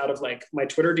managing this out of like my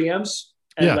Twitter DMs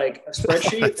and like a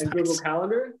spreadsheet and Google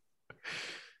Calendar.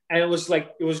 And it was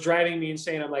driving me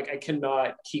insane. I'm like, I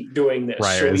cannot keep doing this.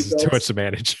 Right, so it's too much to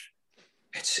manage.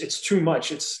 It's too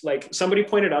much. It's like somebody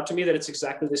pointed out to me that it's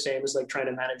exactly the same as like trying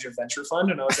to manage a venture fund,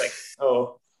 and I was like,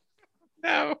 oh.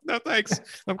 No, thanks.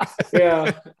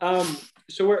 Yeah.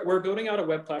 So we're building out a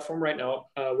web platform right now.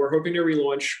 We're hoping to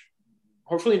relaunch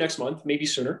hopefully next month, maybe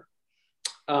sooner.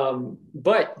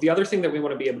 But the other thing that we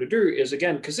want to be able to do is,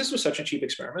 again, because this was such a cheap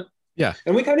experiment. Yeah.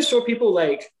 And we kind of saw people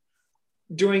like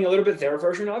doing a little bit their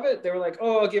version of it. They were like,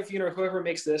 oh, I'll give, whoever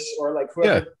makes this, or like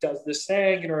whoever does this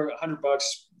thing, $100,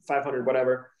 $500,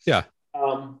 whatever. Yeah.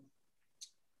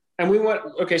 And we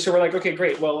so we're like, okay,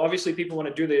 great. Well, obviously people want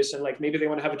to do this, and like maybe they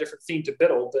want to have a different theme to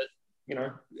Biddle, but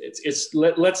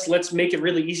let's make it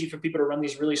really easy for people to run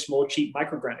these really small, cheap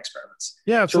micro grant experiments.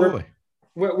 Yeah, absolutely. So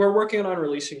we're working on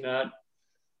releasing that.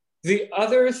 The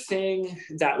other thing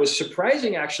that was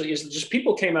surprising actually is just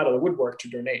people came out of the woodwork to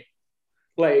donate.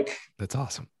 Like, that's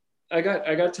awesome. I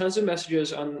got tons of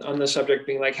messages on the subject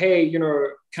being like, hey,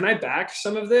 can I back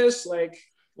some of this? Like,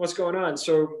 what's going on?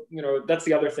 So, that's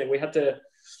the other thing.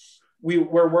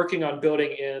 We're working on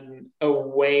building in a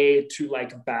way to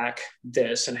like back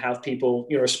this and have people,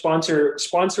 sponsor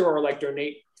or like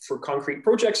donate for concrete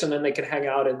projects, and then they can hang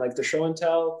out in like the show and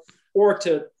tell, or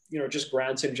to, just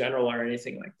grants in general or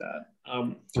anything like that.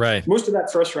 Right. Most of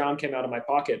that first round came out of my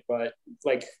pocket, but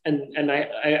like, and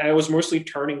I was mostly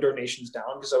turning donations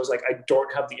down because I was like, I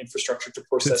don't have the infrastructure to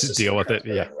process to deal with it.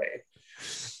 Yeah. Way.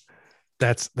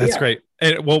 That's great.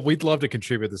 And well, we'd love to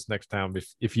contribute this next time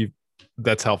if you.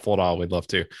 That's helpful at all. We'd love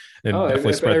to, and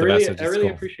definitely spread the message. I really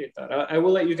appreciate that. I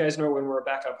will let you guys know when we're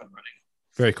back up and running.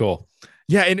 Very cool.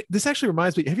 Yeah, and this actually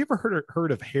reminds me. Have you ever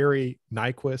heard of Harry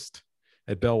Nyquist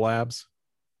at Bell Labs?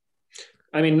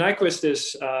 I mean, Nyquist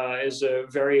is a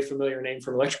very familiar name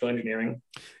from electrical engineering.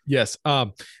 Yes.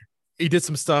 He did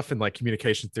some stuff in like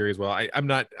communication theory as well. I'm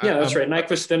not. Yeah, that's right.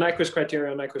 Nyquist, the Nyquist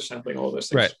criteria, Nyquist sampling, all those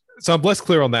things. Right. So I'm less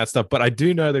clear on that stuff, but I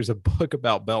do know there's a book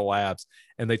about Bell Labs,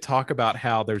 and they talk about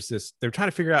how there's this. They're trying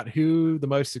to figure out who the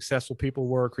most successful people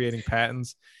were creating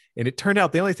patents, and it turned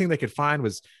out the only thing they could find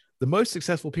was the most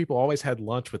successful people always had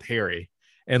lunch with Harry.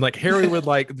 And like Harry would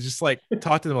like just like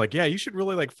talk to them like, yeah, you should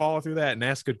really like follow through that and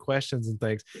ask good questions and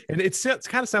things. And it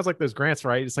kind of sounds like those grants,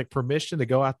 right? It's like permission to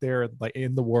go out there like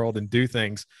in the world and do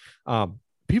things.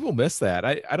 People miss that.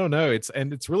 I don't know. It's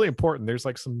really important. There's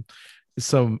like some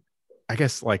I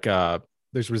guess like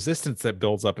there's resistance that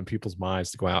builds up in people's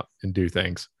minds to go out and do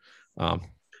things. I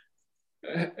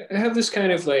have this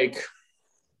kind of like,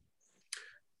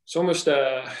 it's almost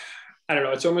I don't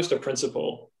know, it's almost a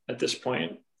principle at this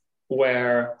point,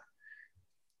 where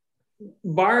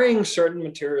barring certain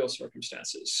material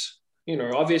circumstances,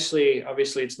 obviously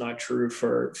it's not true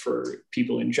for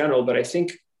people in general, but I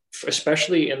think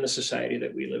especially in the society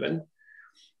that we live in,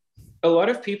 a lot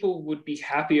of people would be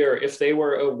happier if they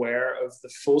were aware of the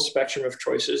full spectrum of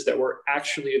choices that were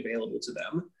actually available to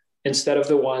them, instead of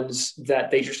the ones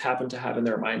that they just happen to have in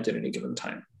their mind at any given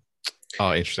time.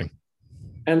 Oh, interesting.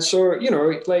 And so,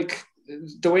 like,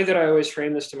 the way that I always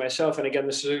frame this to myself, and again,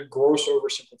 this is a gross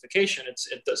oversimplification,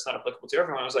 that's not applicable to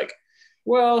everyone. I was like,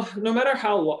 well, no matter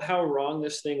how wrong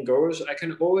this thing goes, I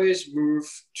can always move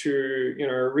to,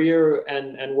 Rio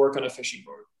and work on a fishing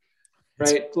boat,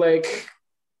 right? Like,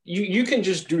 you can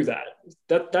just do that.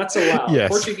 That's allowed. Yes.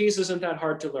 Portuguese isn't that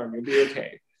hard to learn. You'll be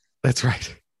okay. That's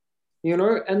right.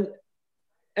 And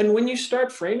when you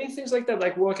start framing things like that,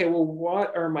 like, well, okay, well,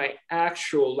 what are my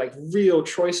actual, like, real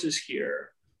choices here?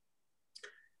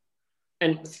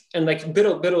 And like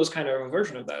Biddle is kind of a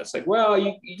version of that. It's like, well,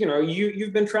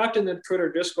 you've been trapped in the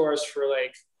Twitter discourse for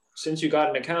like since you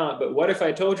got an account, but what if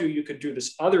I told you could do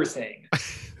this other thing,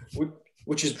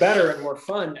 which is better and more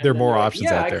fun? There are more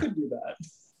options out there. Yeah, I could do that.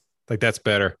 Like that's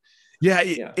better. Yeah,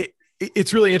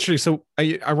 it's really interesting. So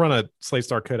I run a Slate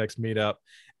Star Codex meetup,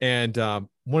 and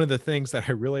one of the things that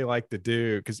I really like to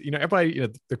do, because everybody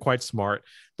they're quite smart,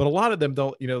 but a lot of them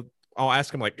don't I'll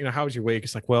ask them like, how was your week?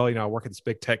 It's like, well, I work at this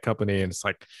big tech company and it's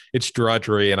like, it's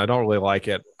drudgery and I don't really like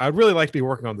it. I'd really like to be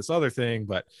working on this other thing,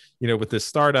 but, with this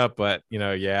startup, but, I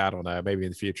don't know, maybe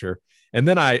in the future. And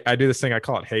then I do this thing, I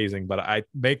call it hazing, but I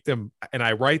make them and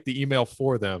I write the email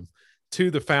for them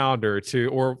to the founder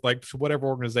or like to whatever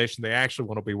organization they actually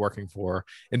want to be working for,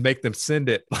 and make them send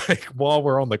it like while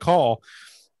we're on the call.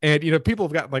 And, people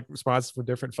have gotten like responses from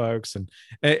different folks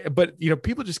but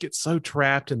people just get so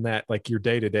trapped in that, like your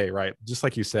day to day, right? Just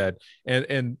like you said,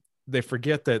 and they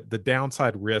forget that the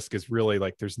downside risk is really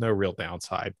like, there's no real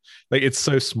downside. Like it's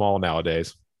so small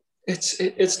nowadays.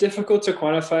 It's difficult to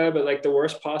quantify, but like the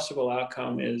worst possible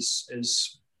outcome is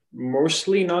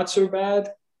mostly not so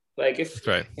bad. Like if,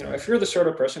 right. If you're the sort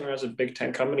of person who has a big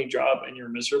 10 company job and you're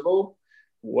miserable,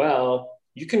 well,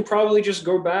 you can probably just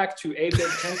go back to a big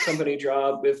tech company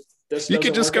job if this doesn't You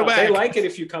can just go out. back. They like it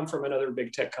if you come from another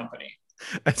big tech company.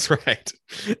 That's right.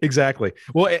 Exactly.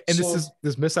 Well, and this is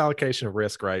this misallocation of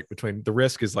risk, right? Between the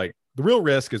risk is like, the real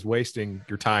risk is wasting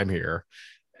your time here,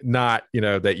 not,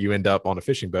 that you end up on a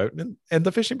fishing boat, and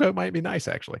the fishing boat might be nice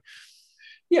actually.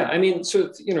 Yeah. I mean, so,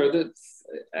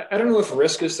 I don't know if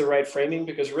risk is the right framing,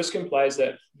 because risk implies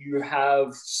that you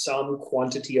have some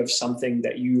quantity of something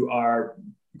that you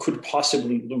could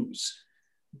possibly lose.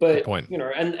 But,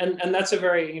 and that's a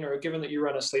very, given that you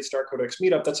run a Slate Star Codex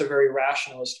meetup, that's a very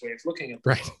rationalist way of looking at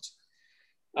the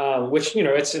world. Which,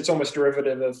 it's almost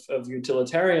derivative of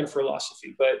utilitarian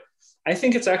philosophy. But I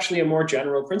think it's actually a more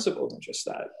general principle than just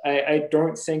that. I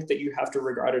don't think that you have to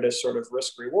regard it as sort of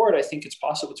risk reward. I think it's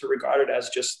possible to regard it as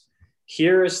just,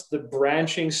 here's the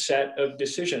branching set of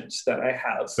decisions that I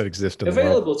have that exist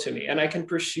available to me. And I can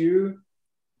pursue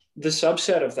the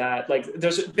subset of that. Like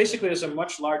there's a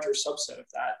much larger subset of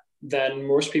that than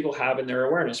most people have in their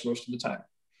awareness most of the time.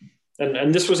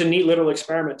 And this was a neat little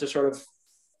experiment to sort of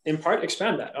in part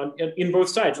expand that in both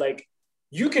sides. Like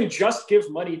you can just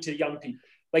give money to young people.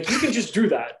 Like you can just do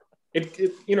that.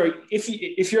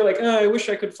 If you're like, oh, I wish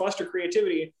I could foster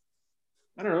creativity,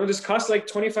 I don't know, this costs like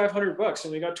 $2,500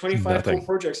 and we got 25 cool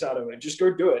projects out of it. Just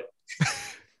go do it.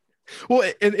 Well,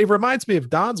 it reminds me of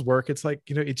Don's work. It's like,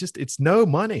 it's no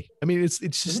money. I mean, it's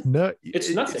just no, it's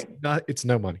nothing. It's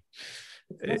no money.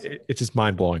 It's just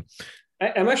mind blowing.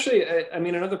 I'm actually,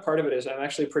 another part of it is I'm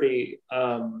actually pretty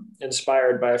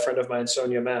inspired by a friend of mine,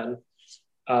 Sonia Mann.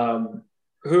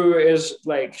 who is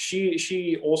like,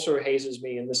 she also hazes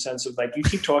me in the sense of like, you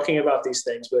keep talking about these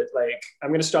things, but like, I'm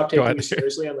going to stop taking you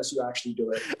seriously unless you actually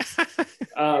do it.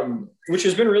 Which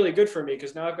has been really good for me,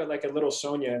 because now I've got like a little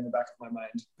Sonia in the back of my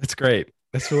mind. That's great.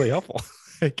 That's really helpful.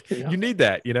 Like, you need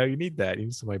that, you need that. You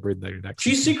need somebody breathing down your neck.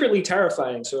 She's secretly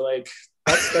terrifying. So like,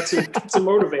 that's a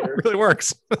motivator. It really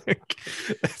works.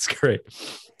 That's great.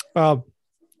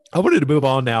 I wanted to move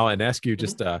on now and ask you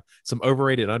just some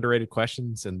overrated, underrated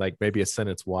questions, and like maybe a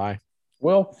sentence why.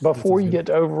 Well, before you get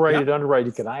to overrated,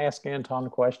 underrated, can I ask Anton a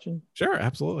question? Sure,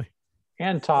 absolutely.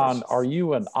 Anton, are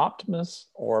you an optimist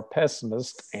or a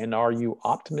pessimist? And are you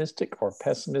optimistic or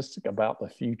pessimistic about the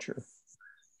future?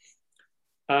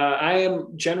 I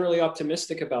am generally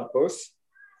optimistic about both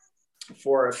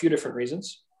for a few different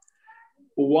reasons.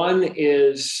 One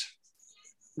is,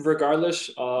 regardless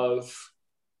of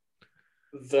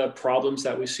the problems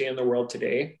that we see in the world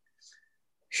today,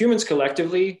 humans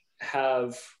collectively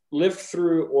have lived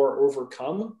through or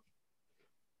overcome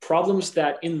problems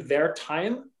that in their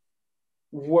time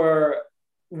we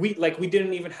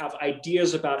didn't even have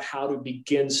ideas about how to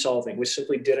begin solving. We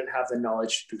simply didn't have the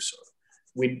knowledge to do so.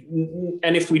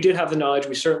 And if we did have the knowledge,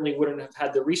 we certainly wouldn't have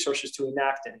had the resources to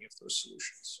enact any of those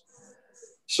solutions.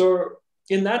 So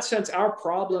in that sense, our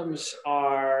problems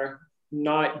are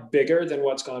not bigger than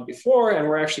what's gone before, and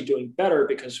we're actually doing better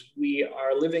because we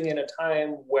are living in a time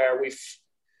where we've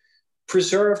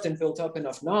preserved and built up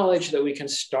enough knowledge that we can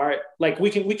start, like we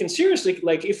can seriously,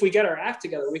 like if we get our act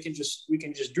together, we can just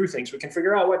do things. We can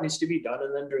figure out what needs to be done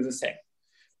and then do the thing.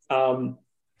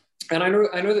 And I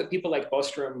know that people like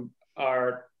Bostrom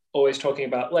are always talking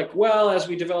about like, well, as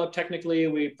we develop technically,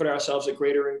 we put ourselves at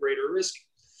greater and greater risk.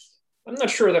 I'm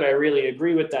not sure that I really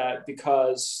agree with that,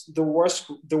 because the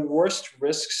worst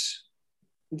risks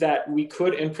that we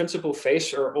could in principle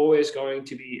face are always going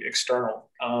to be external.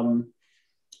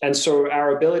 And so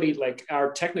our ability, like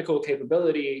our technical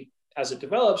capability as it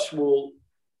develops, will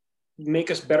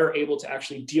make us better able to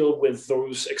actually deal with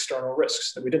those external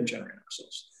risks that we didn't generate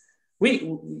ourselves.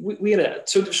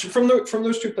 So from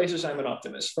those two places, I'm an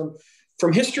optimist.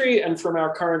 From history and from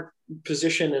our current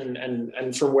position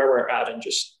and from where we're at, and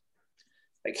just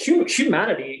like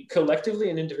humanity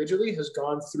collectively and individually has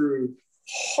gone through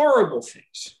horrible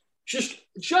things,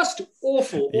 just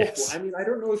awful. Yes. I mean, I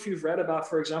don't know if you've read about,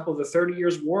 for example, the 30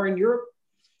 Years' War in Europe,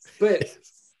 but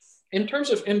in terms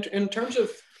of,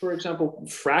 for example,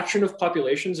 fraction of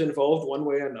populations involved one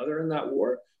way or another in that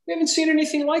war, we haven't seen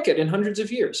anything like it in hundreds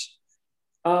of years.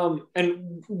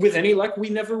 And with any luck, we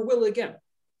never will again.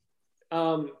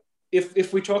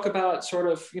 If we talk about sort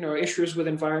of, issues with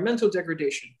environmental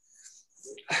degradation,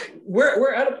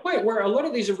 we're at a point where a lot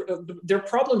of these they're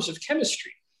problems of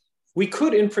chemistry. We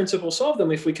could, in principle, solve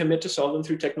them if we commit to solve them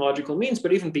through technological means.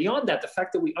 But even beyond that, the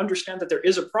fact that we understand that there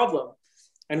is a problem,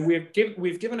 and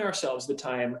we've given ourselves the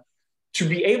time to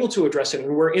be able to address it,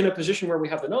 and we're in a position where we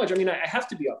have the knowledge. I mean, I have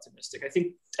to be optimistic.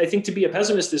 I think to be a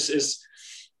pessimist is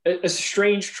a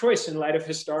strange choice in light of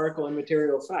historical and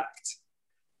material fact.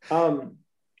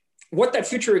 What that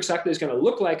future exactly is going to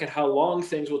look like and how long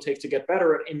things will take to get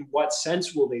better, and in what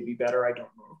sense will they be better, I don't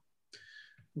know.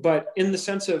 But in the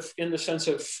sense of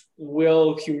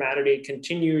will humanity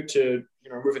continue to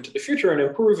move into the future and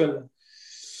improve and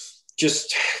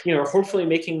just hopefully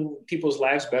making people's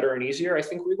lives better and easier, I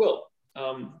think we will.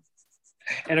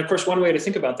 And of course, one way to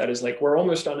think about that is like we're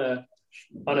almost on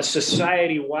a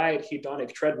society-wide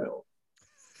hedonic treadmill.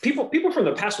 People from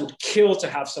the past would kill to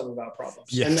have some of our problems,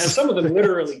 yes. and some of them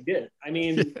literally did. I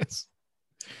mean, yes.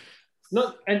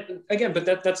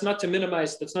 That's not to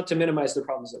minimize the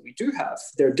problems that we do have.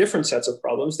 They're different sets of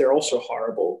problems. They're also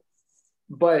horrible,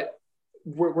 but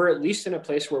we're at least in a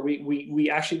place where we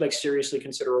actually like seriously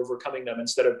consider overcoming them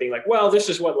instead of being like, well, this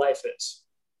is what life is.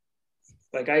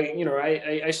 Like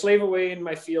I slave away in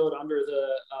my field under the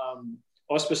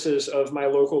auspices of my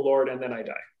local lord, and then I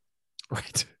die.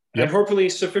 Right. Yep. And hopefully a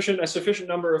sufficient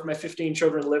number of my 15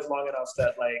 children live long enough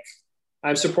that like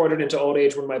I'm supported into old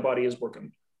age when my body is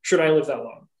broken. Should I live that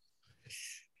long?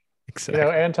 Exactly.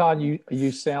 Anton,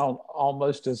 you sound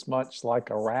almost as much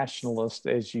like a rationalist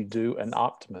as you do an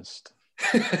optimist.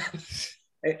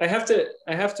 I have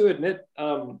to admit,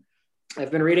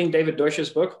 I've been reading David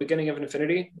Deutsch's book, Beginning of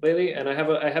Infinity, lately, and I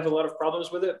have a lot of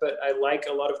problems with it, but I like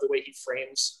a lot of the way he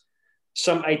frames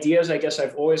some ideas I guess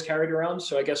I've always carried around.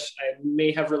 So I guess I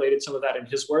may have related some of that in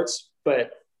his words,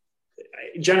 but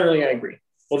generally I agree.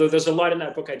 Although there's a lot in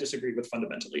that book I disagree with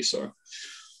fundamentally. So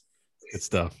good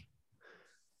stuff.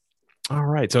 All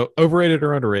right. So overrated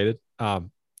or underrated? The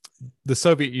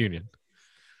Soviet Union.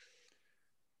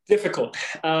 Difficult.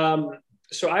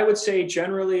 So I would say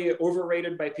generally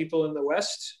overrated by people in the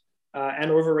West,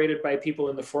 and overrated by people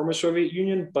in the former Soviet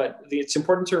Union. But it's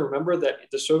important to remember that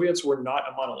the Soviets were not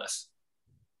a monolith.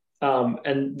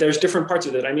 And there's different parts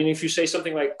of it. I mean, if you say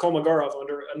something like Kolmogorov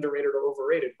underrated or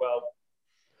overrated, well,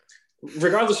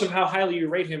 regardless of how highly you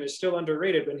rate him, is still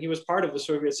underrated when he was part of the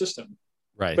Soviet system.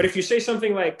 Right. But if you say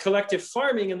something like collective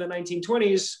farming in the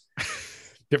 1920s,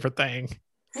 different thing.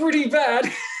 Pretty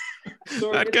bad.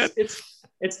 So Not good.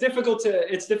 It's difficult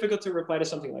to reply to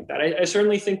something like that. I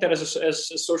certainly think that as a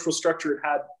social structure, it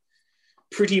had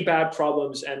pretty bad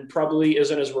problems and probably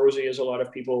isn't as rosy as a lot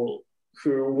of people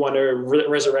who want to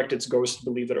resurrect its ghost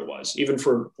believe that it was, even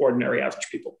for ordinary average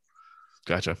people.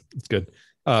 Gotcha. It's good.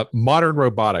 Modern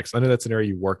robotics. I know that's an area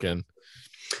you work in.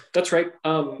 That's right.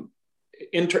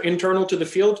 Internal to the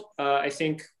field, I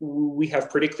think we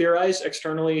have pretty clear eyes.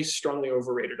 Externally, strongly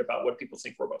overrated about what people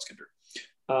think robots can do.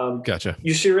 Gotcha.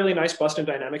 You see really nice Boston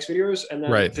Dynamics videos, and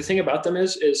then right. The thing about them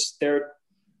is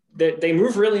they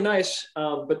move really nice,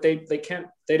 but they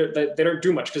don't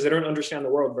do much because they don't understand the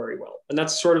world very well, and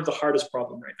that's sort of the hardest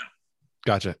problem right now.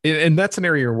 Gotcha. And that's an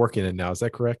area you're working in now. Is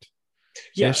that correct?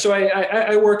 Yeah. Yes. So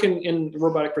I work in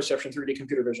robotic perception, 3D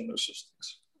computer vision, those sorts of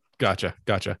things.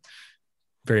 Gotcha.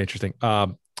 Very interesting.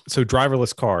 So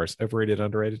driverless cars, overrated,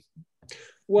 underrated?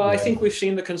 Well, I think we've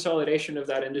seen the consolidation of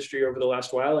that industry over the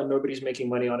last while, and nobody's making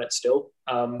money on it still.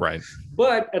 Right.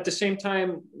 But at the same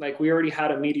time, like we already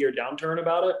had a meteor downturn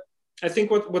about it. I think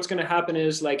what's going to happen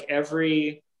is like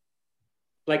every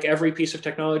piece of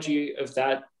technology of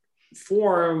that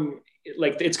form,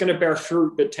 like it's going to bear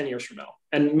fruit, but 10 years from now,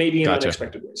 and maybe in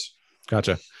unexpected ways.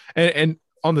 Gotcha. And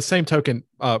on the same token,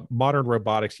 modern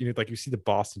robotics, like you see the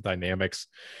Boston Dynamics,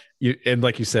 and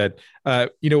like you said,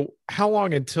 how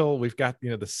long until we've got,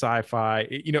 the sci-fi,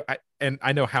 and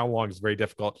I know how long is very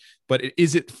difficult, but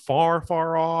is it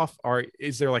far off, or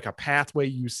is there like a pathway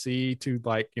you see to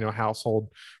like,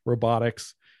 household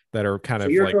robotics that are kind of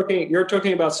you're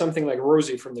talking about something like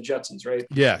Rosie from the Jetsons, right?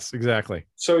 Yes, exactly.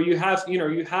 So you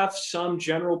have some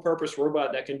general purpose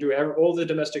robot that can do all the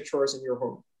domestic chores in your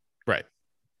home. Right.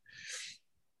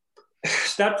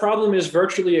 That problem is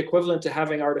virtually equivalent to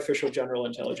having artificial general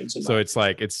intelligence. So it's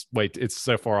like, it's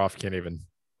so far off, can't even.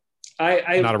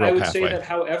 I would say that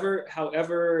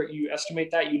however you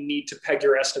estimate that, you need to peg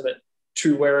your estimate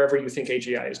to wherever you think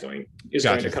AGI is going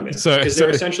to come in, because they're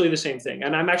essentially the same thing.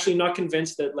 And I'm actually not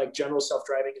convinced that like general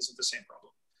self-driving isn't the same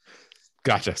problem.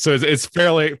 Gotcha. So it's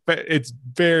very,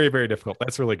 very difficult.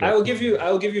 That's really good. I will give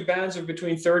you bands of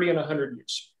between 30 and 100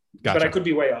 years, gotcha. But I could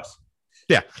be way off.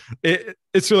 Yeah,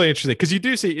 it's really interesting because you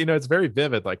do see, it's very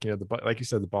vivid. Like, like you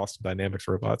said, the Boston Dynamics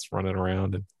robots running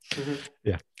around, and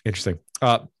yeah, interesting.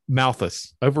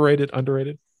 Malthus, overrated,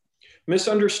 underrated?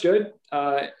 Misunderstood.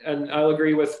 And I'll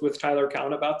agree with Tyler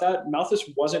Cowan about that. Malthus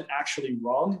wasn't actually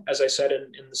wrong, as I said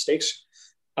in the stakes.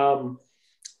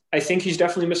 I think he's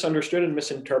definitely misunderstood and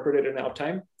misinterpreted in our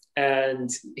time, and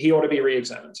he ought to be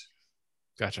re-examined.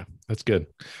 Gotcha. That's good.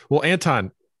 Well,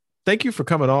 Anton, thank you for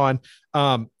coming on.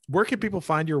 Where can people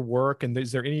find your work? And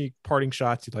is there any parting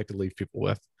shots you'd like to leave people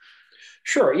with?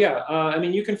 Sure. Yeah.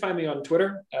 You can find me on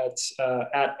Twitter at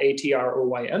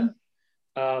ATROYN.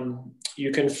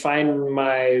 You can find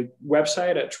my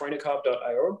website at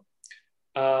Troynikov.io.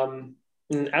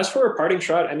 And as for a parting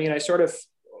shot, I sort of,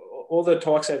 all the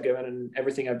talks I've given and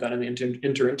everything I've done in the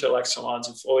inter-intellect salons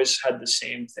have always had the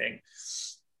same thing.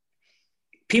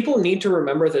 People need to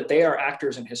remember that they are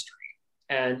actors in history,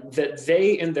 and that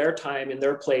they, in their time, in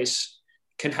their place,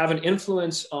 can have an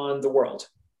influence on the world.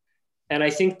 And I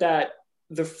think that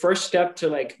the first step to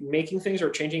like making things or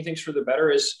changing things for the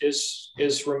better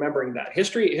is remembering that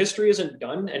history isn't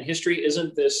done, and history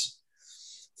isn't this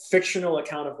fictional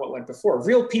account of what went before.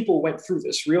 Real people went through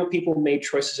this. Real people made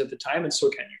choices at the time, and so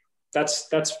can you.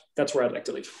 That's where I'd like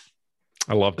to leave.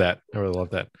 I love that. I really love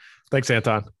that. Thanks,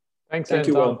 Anton. Thank Anton.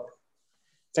 You, Will.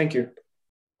 Thank you.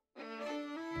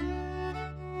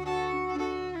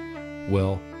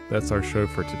 Well, that's our show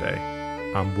for today.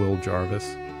 I'm Will Jarvis.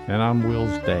 And I'm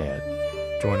Will's dad.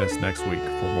 Join us next week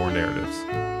for more narratives.